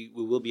 We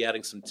will be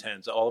adding some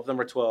 10s. All of them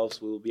are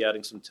 12s. We will be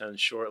adding some 10s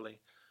shortly.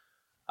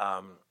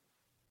 And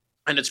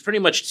it's pretty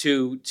much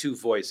two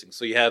voicings.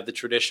 So you have the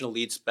traditional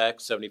lead spec,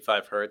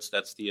 75 hertz.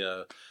 That's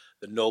the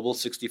Noble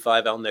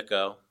 65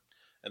 Alnico.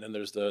 And then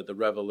there's the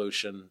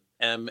Revolution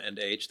M and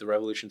H. The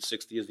Revolution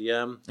 60 is the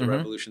M. The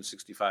Revolution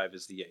 65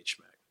 is the H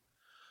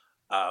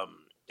mag.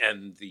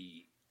 And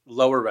the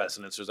lower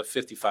resonance, there's a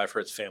 55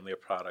 hertz family of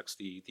products,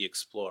 the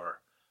Explorer,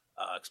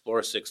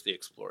 Explorer 60,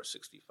 Explorer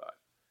 65.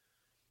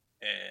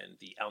 And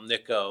the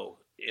Alnico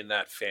in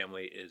that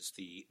family is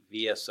the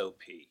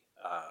VSOP,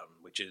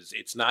 which is,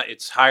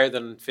 it's higher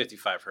than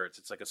 55 hertz.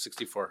 It's like a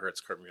 64 hertz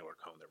Kurt Mueller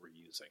cone that we're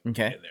using in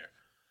there.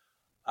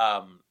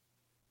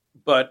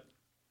 But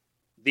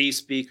these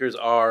speakers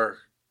are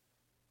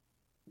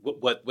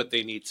what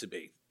they need to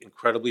be: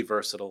 incredibly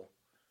versatile,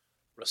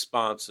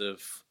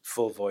 responsive,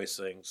 full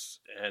voicings,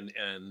 and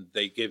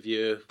they give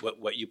you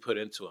what you put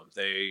into them.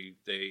 They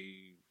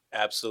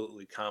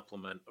absolutely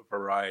complement a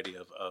variety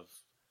of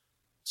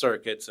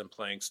circuits and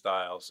playing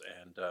styles,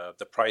 and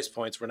the price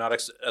points were not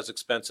as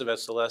expensive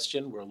as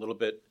Celestion.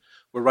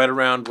 We're right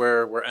around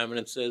where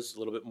Eminence is, a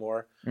little bit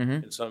more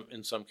in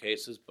some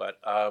cases,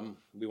 but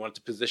we want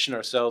to position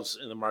ourselves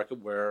in the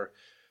market where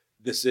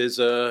this is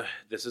a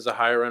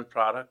higher end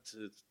product.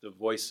 The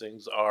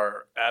voicings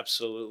are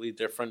absolutely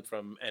different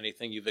from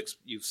anything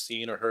you've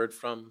seen or heard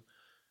from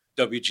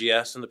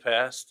WGS in the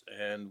past,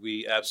 and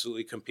we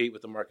absolutely compete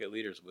with the market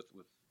leaders with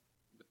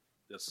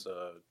this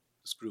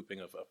grouping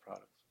of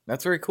products.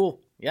 That's very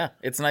cool. Yeah,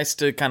 it's nice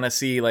to kind of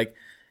see, like,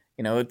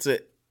 it's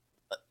the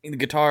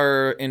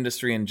guitar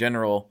industry in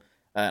general,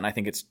 and I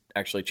think it's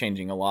actually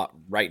changing a lot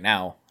right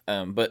now.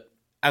 But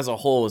as a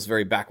whole, is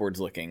very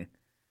backwards looking.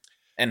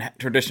 And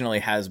traditionally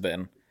has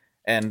been,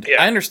 and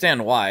I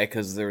understand why,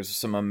 because there's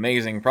some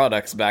amazing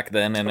products back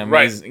then, and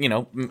amazing,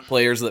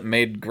 players that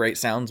made great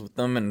sounds with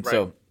them, and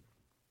so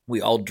we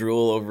all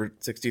drool over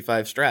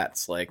 65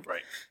 Strats. Like,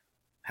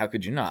 how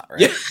could you not,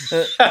 right?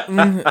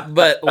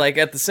 But like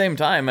at the same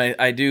time,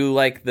 I do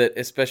like that,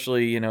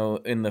 especially in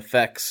the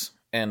effects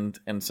and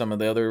some of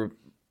the other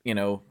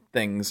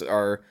things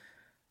are,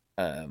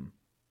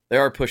 they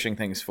are pushing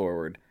things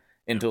forward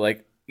into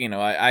like. When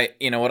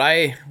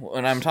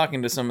I'm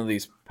talking to some of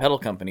these pedal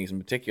companies in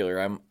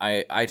particular,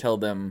 I tell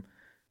them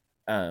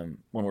when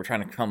we're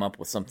trying to come up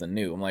with something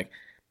new, I'm like,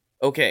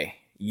 okay,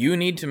 you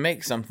need to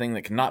make something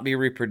that cannot be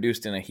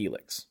reproduced in a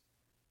Helix.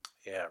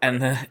 Yeah.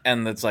 Right.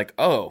 And it's like,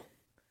 oh,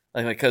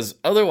 because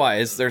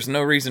otherwise there's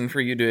no reason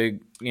for you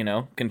to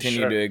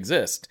continue to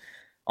exist,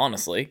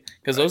 honestly,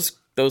 because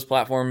those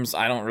platforms,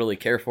 I don't really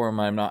care for them.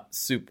 I'm not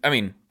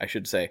I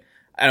should say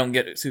I don't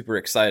get super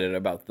excited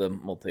about the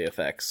multi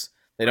effects.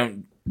 They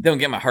don't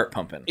get my heart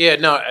pumping. Yeah,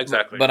 no,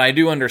 exactly. But I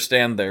do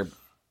understand their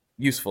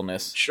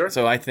usefulness. Sure.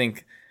 So I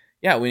think,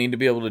 we need to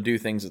be able to do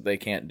things that they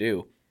can't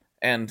do.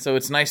 And so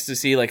it's nice to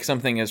see like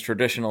something as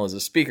traditional as a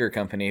speaker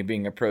company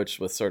being approached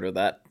with sort of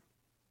that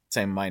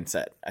same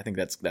mindset. I think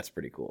that's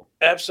pretty cool.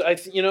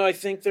 Absolutely. I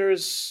think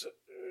there's,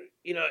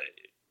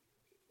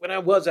 when I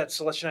was at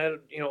Celestion, I had,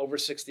 over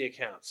 60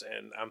 accounts,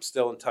 and I'm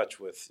still in touch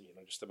with,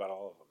 just about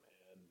all of them.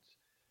 And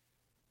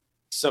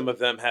some of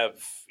them have,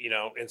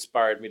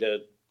 inspired me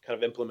to kind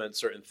of implement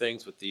certain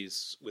things with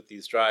these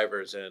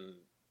drivers, and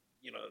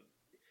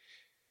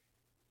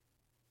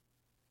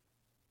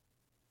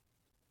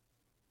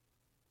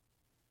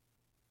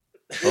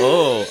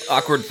Oh,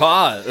 awkward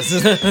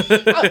pause.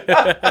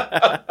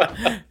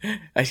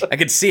 I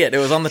could see it. It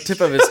was on the tip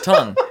of his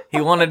tongue.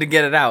 He wanted to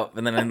get it out,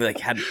 and then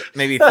had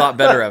maybe thought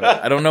better of it.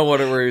 I don't know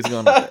where he was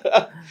going with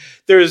it.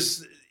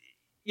 There's,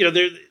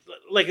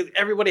 like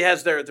everybody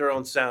has their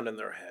own sound in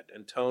their head,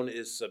 and tone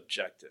is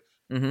subjective.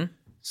 Mm-hmm.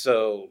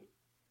 So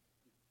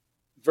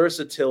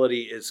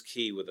versatility is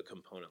key with a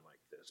component like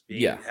this.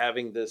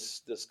 Having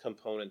this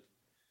component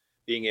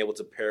being able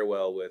to pair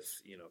well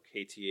with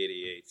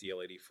KT88s,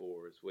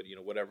 EL84s,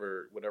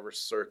 whatever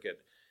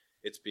circuit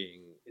it's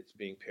being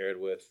paired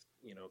with,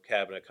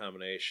 cabinet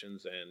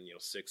combinations and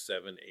 6,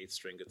 7, 8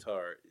 string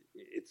guitar.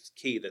 It's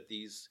key that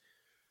these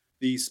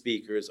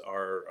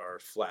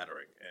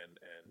flattering and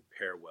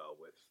pair well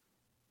with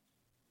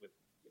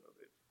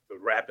the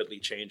rapidly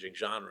changing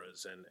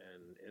genres and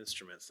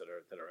instruments that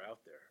are out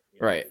there.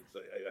 Right.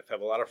 I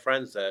have a lot of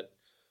friends that,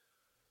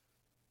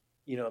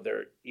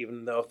 they're,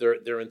 even though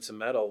they're into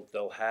metal,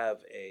 they'll have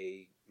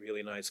a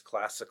really nice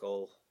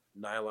classical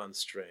nylon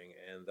string,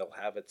 and they'll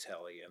have a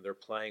telly, and they're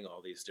playing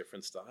all these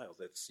different styles.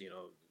 It's,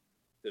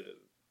 the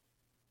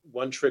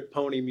one trick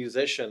pony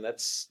musician.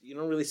 That's, you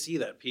don't really see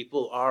that.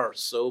 People are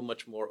so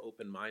much more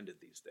open-minded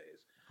these days.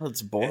 Well,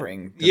 it's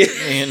boring.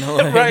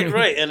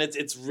 Right. And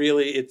it's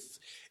really,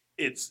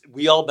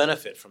 we all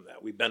benefit from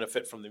that. We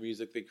benefit from the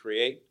music they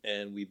create,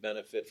 and we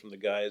benefit from the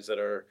guys that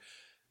are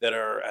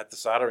at the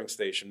soldering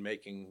station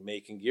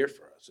making gear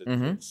for us.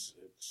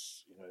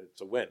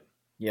 It's a win.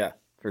 Yeah,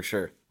 for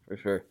sure.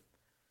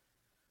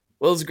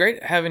 Well, it's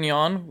great having you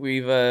on.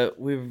 We've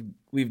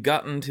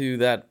gotten to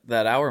that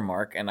hour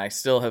mark, and I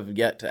still have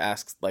yet to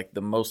ask like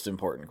the most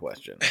important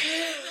question.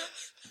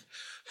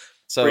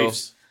 So,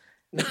 Briefs.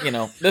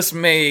 This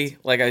may,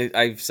 like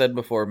I've said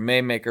before,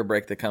 may make or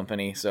break the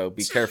company. So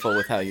be careful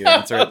with how you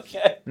answer it.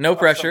 Okay. No Awesome.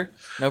 pressure.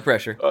 No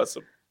pressure.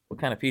 Awesome. What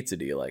kind of pizza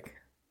do you like?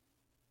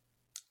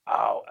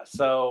 Oh,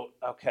 so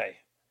okay.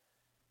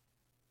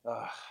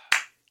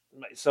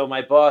 So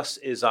my boss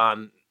he's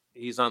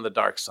on the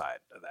dark side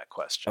of that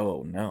question.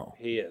 Oh no.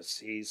 He is.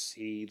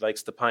 He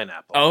likes the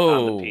pineapple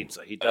on the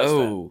pizza. He does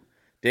that.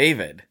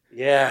 David.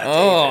 Yeah.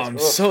 Oh, David. I'm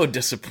so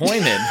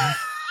disappointed.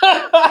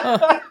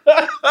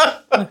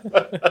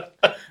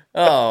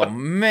 Oh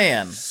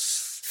man.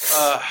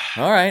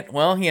 All right.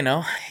 Well,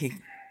 no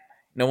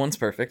one's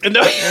perfect.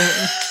 No.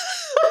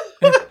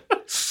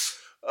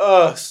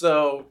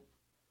 So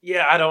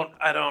yeah, I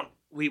don't.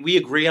 We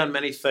agree on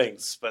many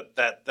things, but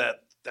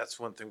that's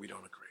one thing we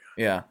don't agree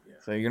on. Yeah.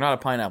 So you're not a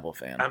pineapple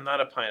fan. I'm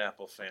not a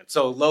pineapple fan.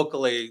 So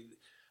locally,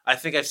 I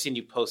think I've seen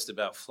you post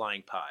about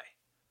flying pie.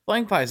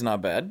 Flying pie's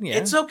not bad. Yeah.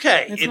 It's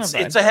okay. It's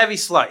not It's a heavy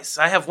slice.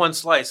 I have one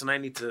slice, and I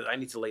need to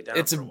lay down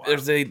for a while.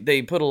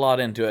 They put a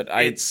lot into it.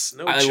 I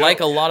like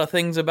a lot of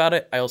things about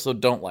it. I also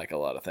don't like a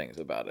lot of things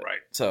about it. Right.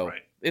 So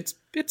right. it's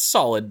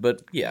solid,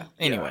 but yeah.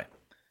 Anyway.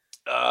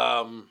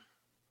 Yeah.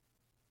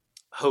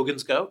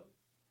 Hogan's Goat.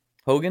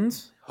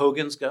 Hogan's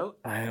Goat.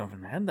 I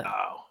haven't had that.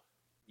 Oh,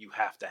 you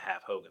have to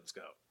have Hogan's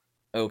Goat.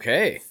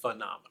 Okay.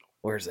 Phenomenal.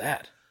 Where's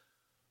that?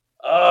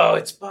 Oh,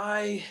 is it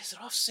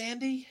off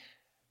Sandy?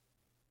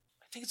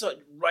 I think it's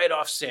right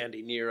off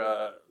Sandy near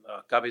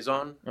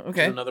Gabizon.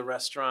 Okay. It's another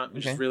restaurant,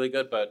 which is really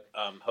good, but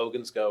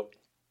Hogan's Goat,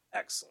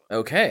 excellent.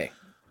 Okay.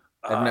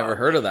 I've never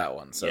heard of that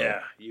one. So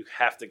yeah, you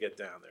have to get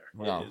down there.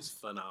 Wow. It is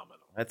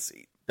phenomenal. That's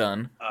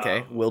done.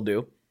 Okay, will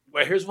do.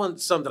 Well, here's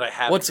some that I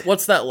have.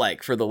 What's that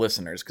like for the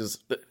listeners?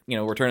 Because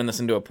we're turning this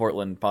into a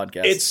Portland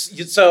podcast.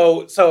 It's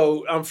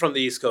so I'm from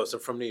the East Coast. I'm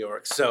from New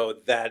York, so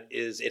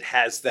it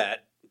has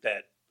that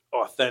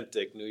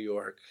authentic New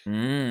York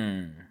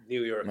thing.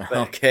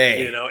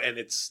 Okay. And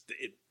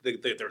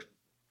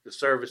the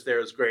service there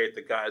is great.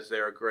 The guys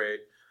there are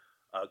great.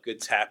 Good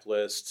tap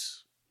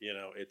list.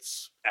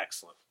 It's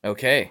excellent.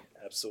 Okay.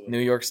 Absolutely. New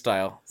York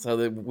style. So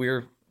that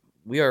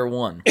we are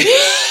one.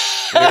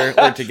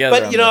 we're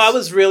together. But I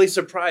was really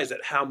surprised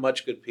at how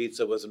much good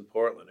pizza was in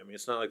Portland. I mean,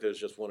 it's not like there's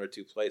just one or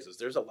two places.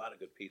 There's a lot of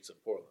good pizza in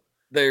Portland.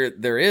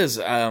 There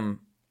is.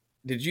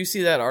 Did you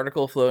see that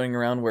article floating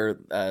around where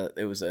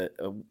it was I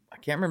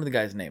can't remember the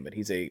guy's name, but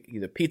he's a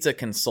pizza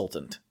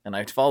consultant, and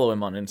I follow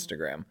him on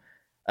Instagram.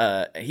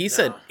 He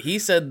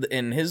said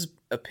in his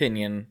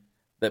opinion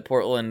that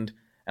Portland,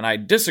 and I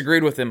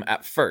disagreed with him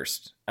at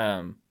first,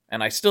 and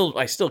I still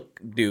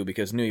do,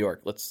 because New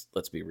York.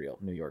 Let's be real,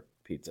 New York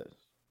pizza.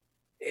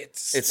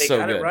 It's they so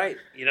got good. It right.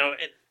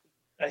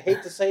 I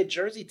hate to say it,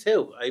 Jersey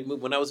too.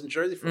 When I was in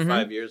Jersey for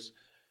 5 years,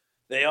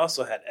 they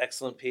also had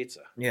excellent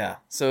pizza. Yeah.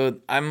 So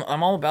I'm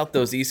all about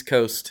those East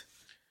Coast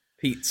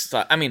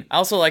pizza. I mean, I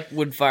also like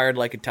wood-fired,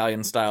 like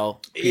Italian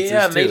style pizzas.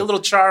 Yeah, too. make a little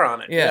char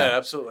on it. Yeah. Yeah,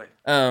 absolutely.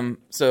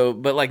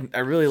 But like I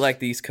really like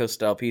the East Coast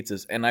style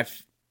pizzas, and I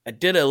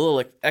did a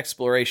little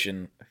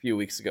exploration a few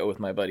weeks ago with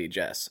my buddy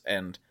Jess,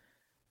 and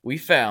we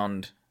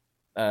found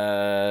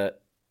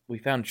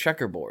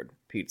Checkerboard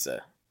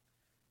pizza.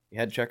 You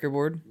had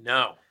Checkerboard?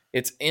 No.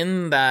 It's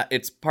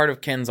it's part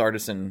of Ken's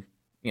Artisan,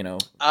 family.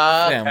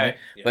 Okay.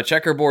 Yeah. But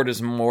Checkerboard is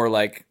more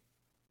like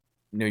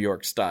New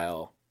York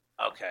style.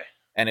 Okay.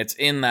 And it's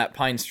in that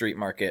Pine Street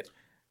Market.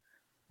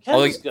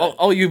 All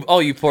you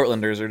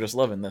Portlanders are just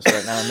loving this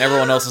right now, and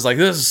everyone else is like,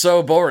 this is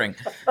so boring.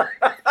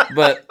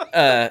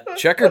 But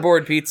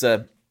Checkerboard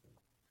pizza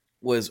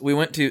we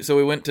went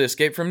to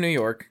Escape from New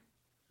York.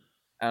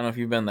 I don't know if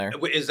you've been there.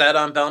 Is that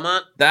on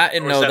Belmont? That's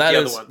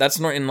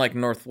in like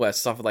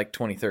Northwest, off of like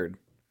 23rd.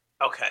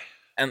 Okay.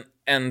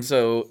 And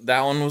so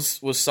that one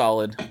was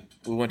solid.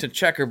 We went to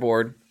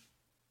Checkerboard.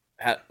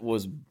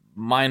 Was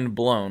mind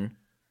blown.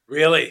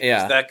 Really?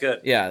 Yeah. Is that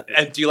good? Yeah.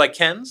 And do you like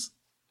Ken's?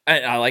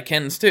 I like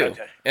Ken's too.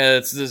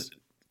 Okay.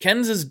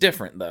 Ken's is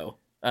different though.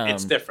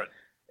 It's different.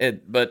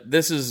 But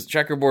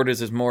Checkerboard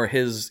is more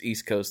his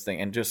East Coast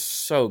thing, and just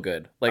so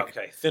good. Like,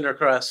 okay, thinner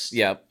crust.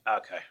 Yep.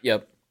 Okay.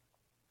 Yep.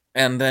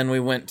 And then we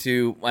went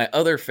to my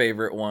other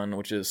favorite one,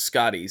 which is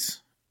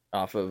Scotty's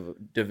off of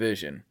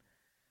Division.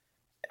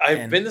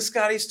 I've been to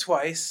Scotty's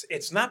twice.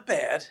 It's not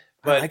bad,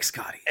 but I like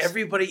Scotty's.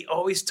 Everybody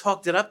always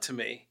talked it up to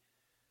me,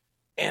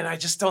 and I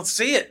just don't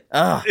see it.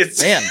 Oh,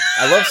 man,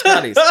 I love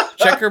Scotty's.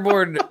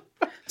 Checkerboard.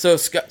 So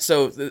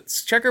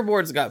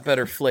Checkerboard's got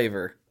better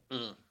flavor.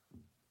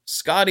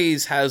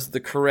 Scotty's has the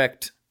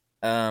correct.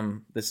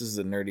 This is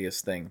the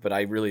nerdiest thing, but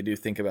I really do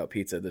think about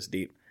pizza this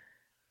deep.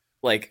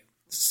 Like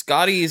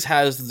Scotty's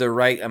has the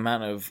right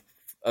amount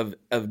of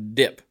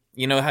dip.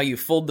 You know how you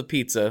fold the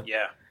pizza,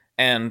 Yeah,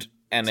 and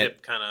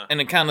tip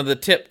the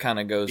tip kind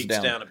of goes beats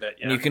down a bit.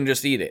 Yeah, and you can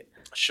just eat it.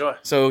 Sure.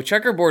 So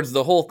Checkerboard's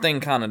the whole thing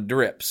kind of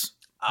drips,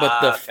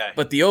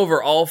 but the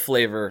overall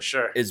flavor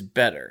is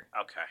better.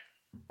 Okay.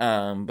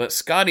 But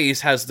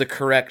Scotty's has the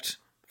correct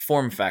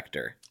form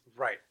factor.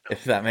 Right.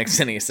 If that makes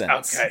any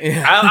sense. Okay.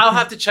 Yeah. I'll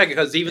have to check it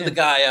because even the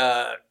guy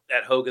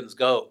at Hogan's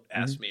Goat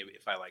asked me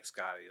if I like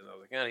Scotty, and I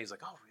was like, yeah. And he's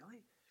like, oh, really?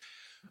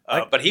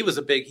 But he was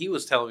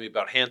telling me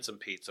about Handsome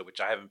Pizza,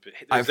 which I haven't been.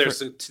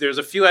 There's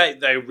a few I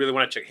really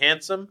want to check.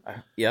 Handsome,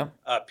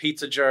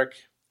 Pizza Jerk,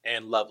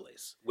 and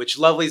Lovely's. Which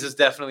Lovely's is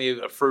definitely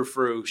a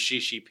frou-frou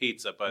shishi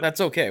pizza, but that's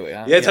okay.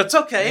 That's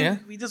okay. Yeah.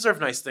 We deserve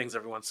nice things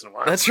every once in a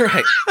while. That's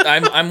right.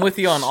 I'm with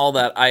you on all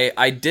that.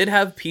 I did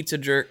have Pizza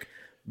Jerk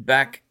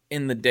back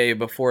in the day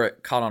before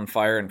it caught on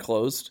fire and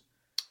closed.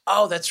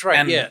 Oh, that's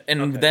right.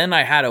 Then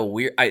I had a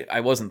weird. I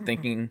wasn't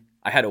thinking.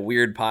 I had a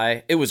weird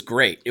pie. It was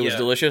great. It was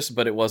delicious,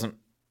 but it wasn't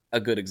a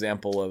good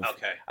example of.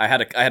 Okay. I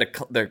had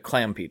their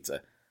clam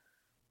pizza.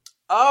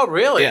 Oh,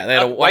 really? Yeah, they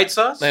had a white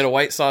sauce. They had a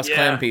white sauce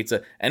clam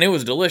pizza, and it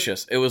was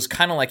delicious. It was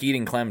kind of like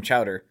eating clam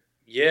chowder.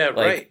 Yeah,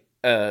 right.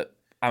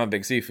 I'm a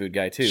big seafood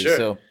guy too,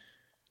 so.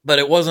 But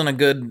it wasn't a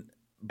good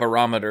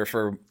barometer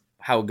for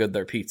how good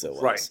their pizza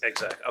was. Right.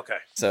 Exactly. Okay.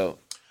 So.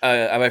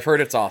 I've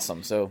heard it's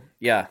awesome. So,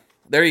 yeah.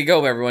 There you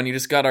go, everyone. You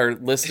just got our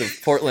list of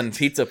Portland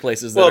pizza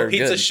places that are good.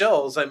 Well, Pizza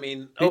Shoals,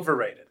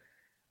 overrated.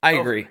 I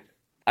agree.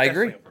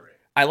 Overrated.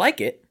 I like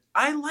it.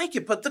 I like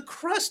it, but the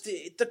crust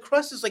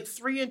is like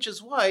 3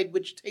 inches wide,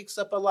 which takes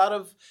up a lot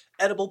of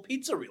edible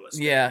pizza real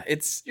estate. Yeah,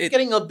 You're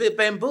getting a bit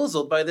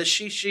bamboozled by the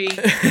shishi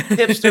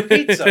hipster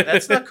pizza.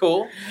 That's not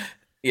cool.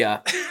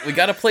 Yeah. We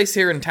got a place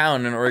here in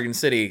town in Oregon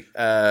City,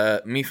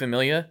 Mi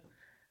Familia,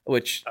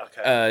 which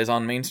is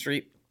on Main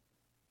Street.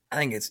 I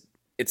think it's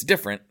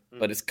different,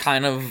 but it's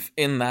kind of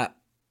in that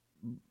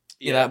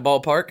that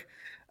ballpark.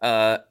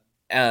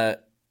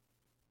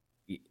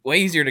 Way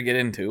easier to get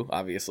into,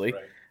 obviously,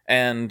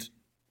 and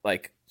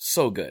like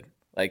so good.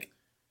 Like,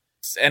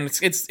 and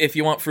it's if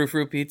you want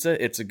frou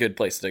pizza, it's a good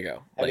place to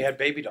go. Have you had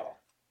Baby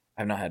Doll?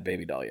 I've not had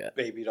Baby Doll yet.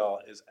 Baby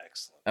Doll is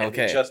excellent.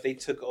 Okay. And they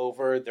took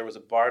over. There was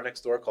a bar next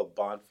door called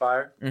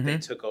Bonfire. Mm-hmm. They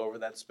took over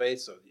that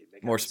space, so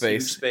they got more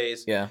space. Huge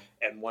space. Yeah.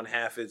 And one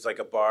half is like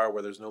a bar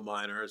where the's no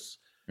minors.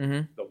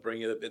 Mm-hmm. They'll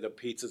bring you the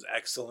pizza's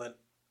excellent.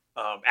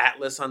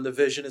 Atlas on the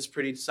Vision is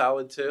pretty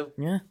solid too.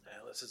 Yeah,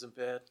 Atlas isn't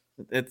bad.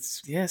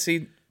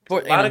 See, a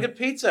lot of good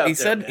pizza.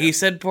 He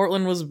said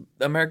Portland was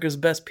America's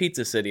best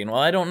pizza city, and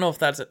while I don't know if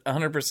that's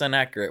 100%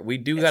 accurate, we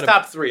do got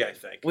top 3. I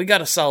think we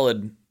got a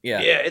solid.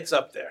 Yeah, it's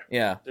up there.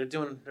 Yeah, they're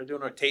doing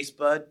our Taste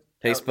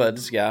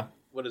Buds. Yeah.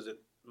 What is it?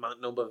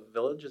 Multnomah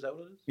Village? Is that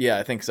what it is? Yeah,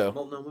 I think so.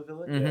 Multnomah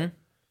Village. Mm-hmm. Yeah,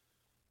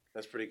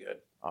 that's pretty good.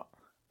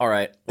 All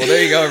right. Well,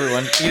 there you go,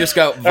 everyone. You just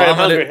got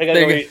vomited. Right, I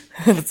gotta go eat.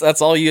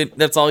 That's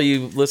all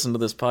you listen to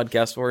this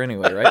podcast for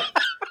anyway, right?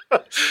 All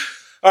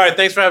right.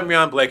 Thanks for having me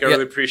on, Blake. I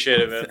really appreciate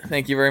it, man.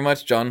 Thank you very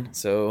much, John.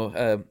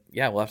 So,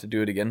 we'll have to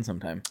do it again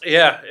sometime.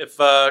 Yeah. If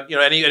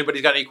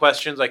anybody's got any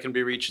questions, I can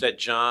be reached at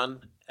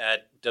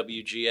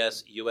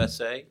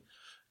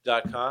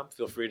john@wgsusa.com.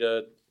 Feel free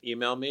to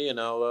email me, and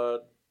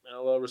I'll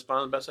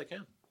respond the best I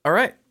can. All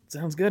right.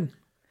 Sounds good.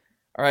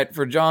 All right.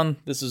 For John,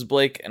 this is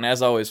Blake, and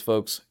as always,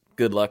 folks,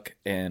 good luck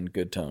and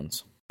good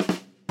tones.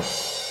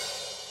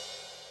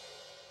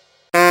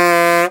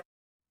 I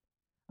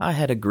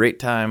had a great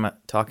time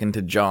talking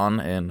to John,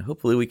 and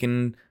hopefully we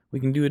can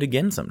do it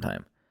again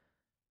sometime.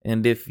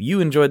 And if you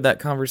enjoyed that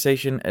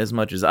conversation as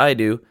much as I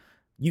do,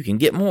 you can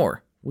get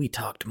more. We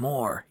talked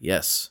more,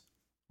 yes,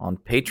 on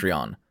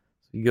Patreon.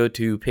 So you go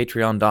to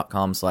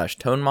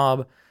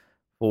patreon.com/ToneMob.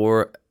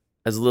 For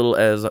as little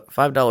as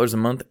 $5 a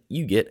month,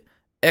 you get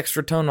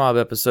extra Tone Mob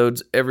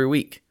episodes every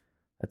week.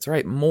 That's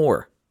right,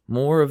 more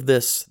of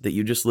this that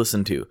you just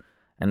listened to.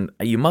 And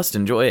you must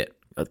enjoy it,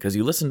 because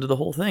you listened to the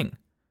whole thing.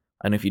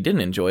 And if you didn't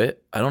enjoy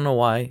it, I don't know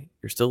why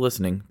you're still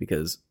listening,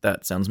 because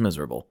that sounds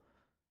miserable.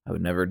 I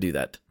would never do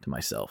that to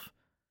myself.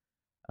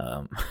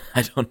 I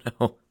don't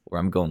know where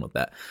I'm going with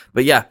that.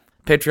 But yeah,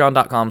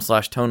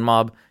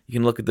 patreon.com/ToneMob. You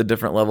can look at the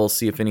different levels,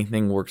 see if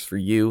anything works for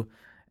you.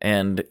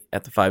 And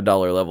at the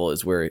 $5 level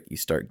is where you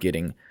start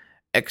getting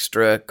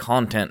extra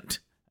content,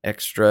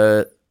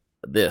 extra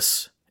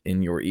this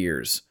in your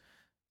ears.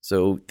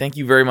 So thank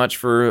you very much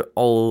for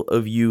all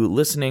of you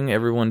listening,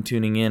 everyone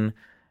tuning in.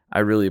 I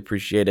really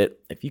appreciate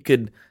it. If you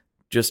could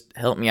just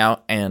help me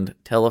out and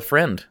tell a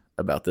friend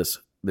about this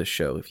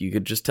show. If you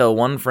could just tell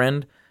one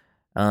friend,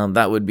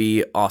 that would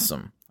be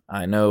awesome.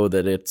 I know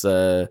that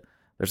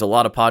there's a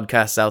lot of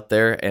podcasts out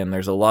there, and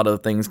there's a lot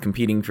of things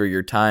competing for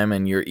your time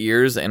and your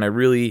ears, and I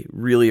really,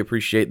 really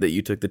appreciate that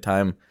you took the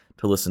time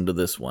to listen to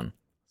this one.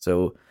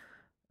 So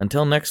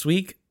until next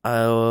week,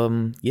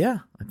 I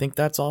think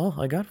that's all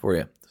I got for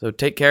you. So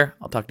take care.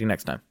 I'll talk to you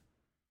next time.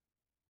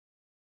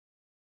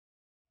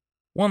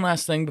 One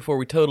last thing before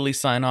we totally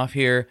sign off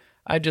here,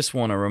 I just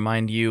want to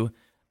remind you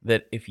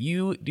that if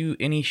you do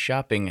any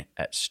shopping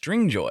at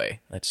Stringjoy,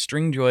 that's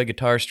Stringjoy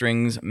guitar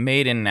strings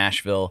made in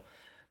Nashville,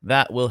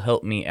 that will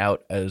help me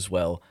out as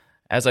well.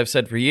 As I've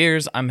said for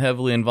years, I'm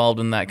heavily involved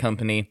in that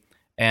company,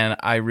 and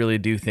I really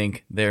do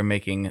think they're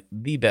making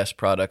the best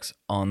products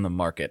on the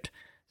market.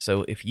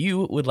 So if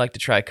you would like to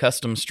try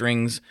custom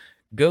strings,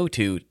 go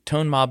to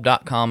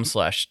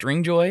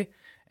tonemob.com/stringjoy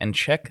and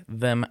check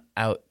them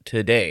out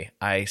today.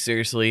 I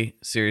seriously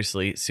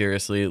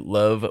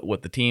love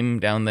what the team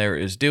down there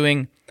is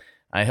doing.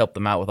 I help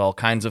them out with all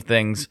kinds of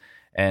things,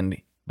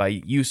 and by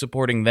you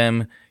supporting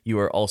them, you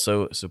are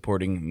also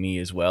supporting me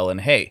as well. And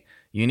hey,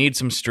 you need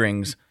some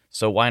strings,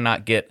 so why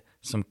not get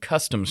some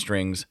custom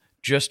strings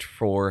just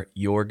for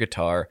your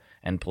guitar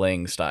and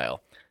playing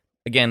style?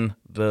 Again,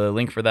 the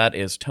link for that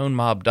is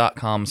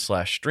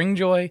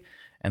tonemob.com/stringjoy,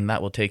 and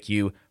that will take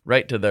you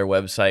right to their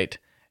website,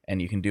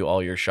 and you can do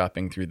all your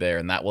shopping through there,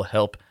 and that will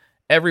help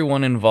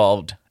everyone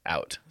involved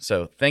out.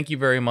 So thank you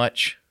very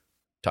much.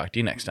 Talk to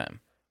you next time.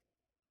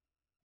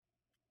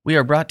 We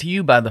are brought to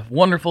you by the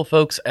wonderful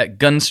folks at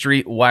Gun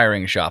Street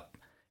Wiring Shop.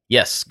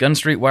 Yes, Gun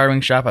Street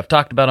Wiring Shop. I've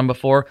talked about them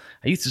before.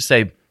 I used to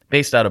say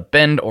based out of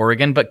Bend,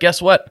 Oregon, but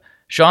guess what?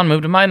 Sean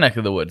moved to my neck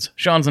of the woods.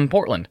 Sean's in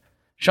Portland.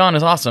 Sean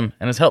is awesome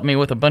and has helped me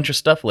with a bunch of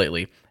stuff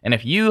lately. And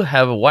if you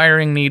have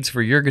wiring needs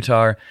for your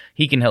guitar,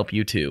 he can help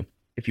you too.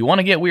 If you want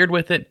to get weird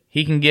with it,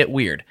 he can get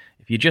weird.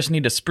 If you just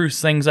need to spruce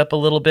things up a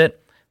little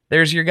bit,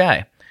 there's your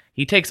guy.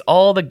 He takes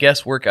all the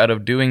guesswork out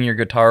of doing your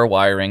guitar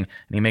wiring,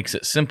 and he makes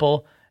it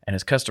simple, and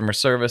his customer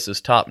service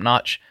is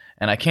top-notch,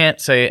 and I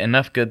can't say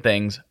enough good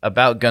things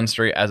about Gun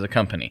Street as a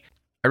company.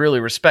 I really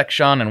respect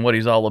Sean and what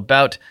he's all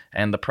about,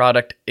 and the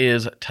product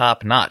is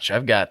top-notch.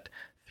 I've got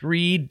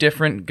 3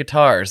 different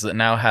guitars that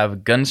now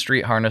have Gun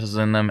Street harnesses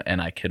in them,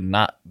 and I could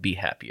not be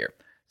happier.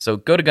 So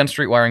go to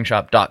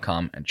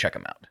gunstreetwiringshop.com and check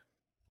them out.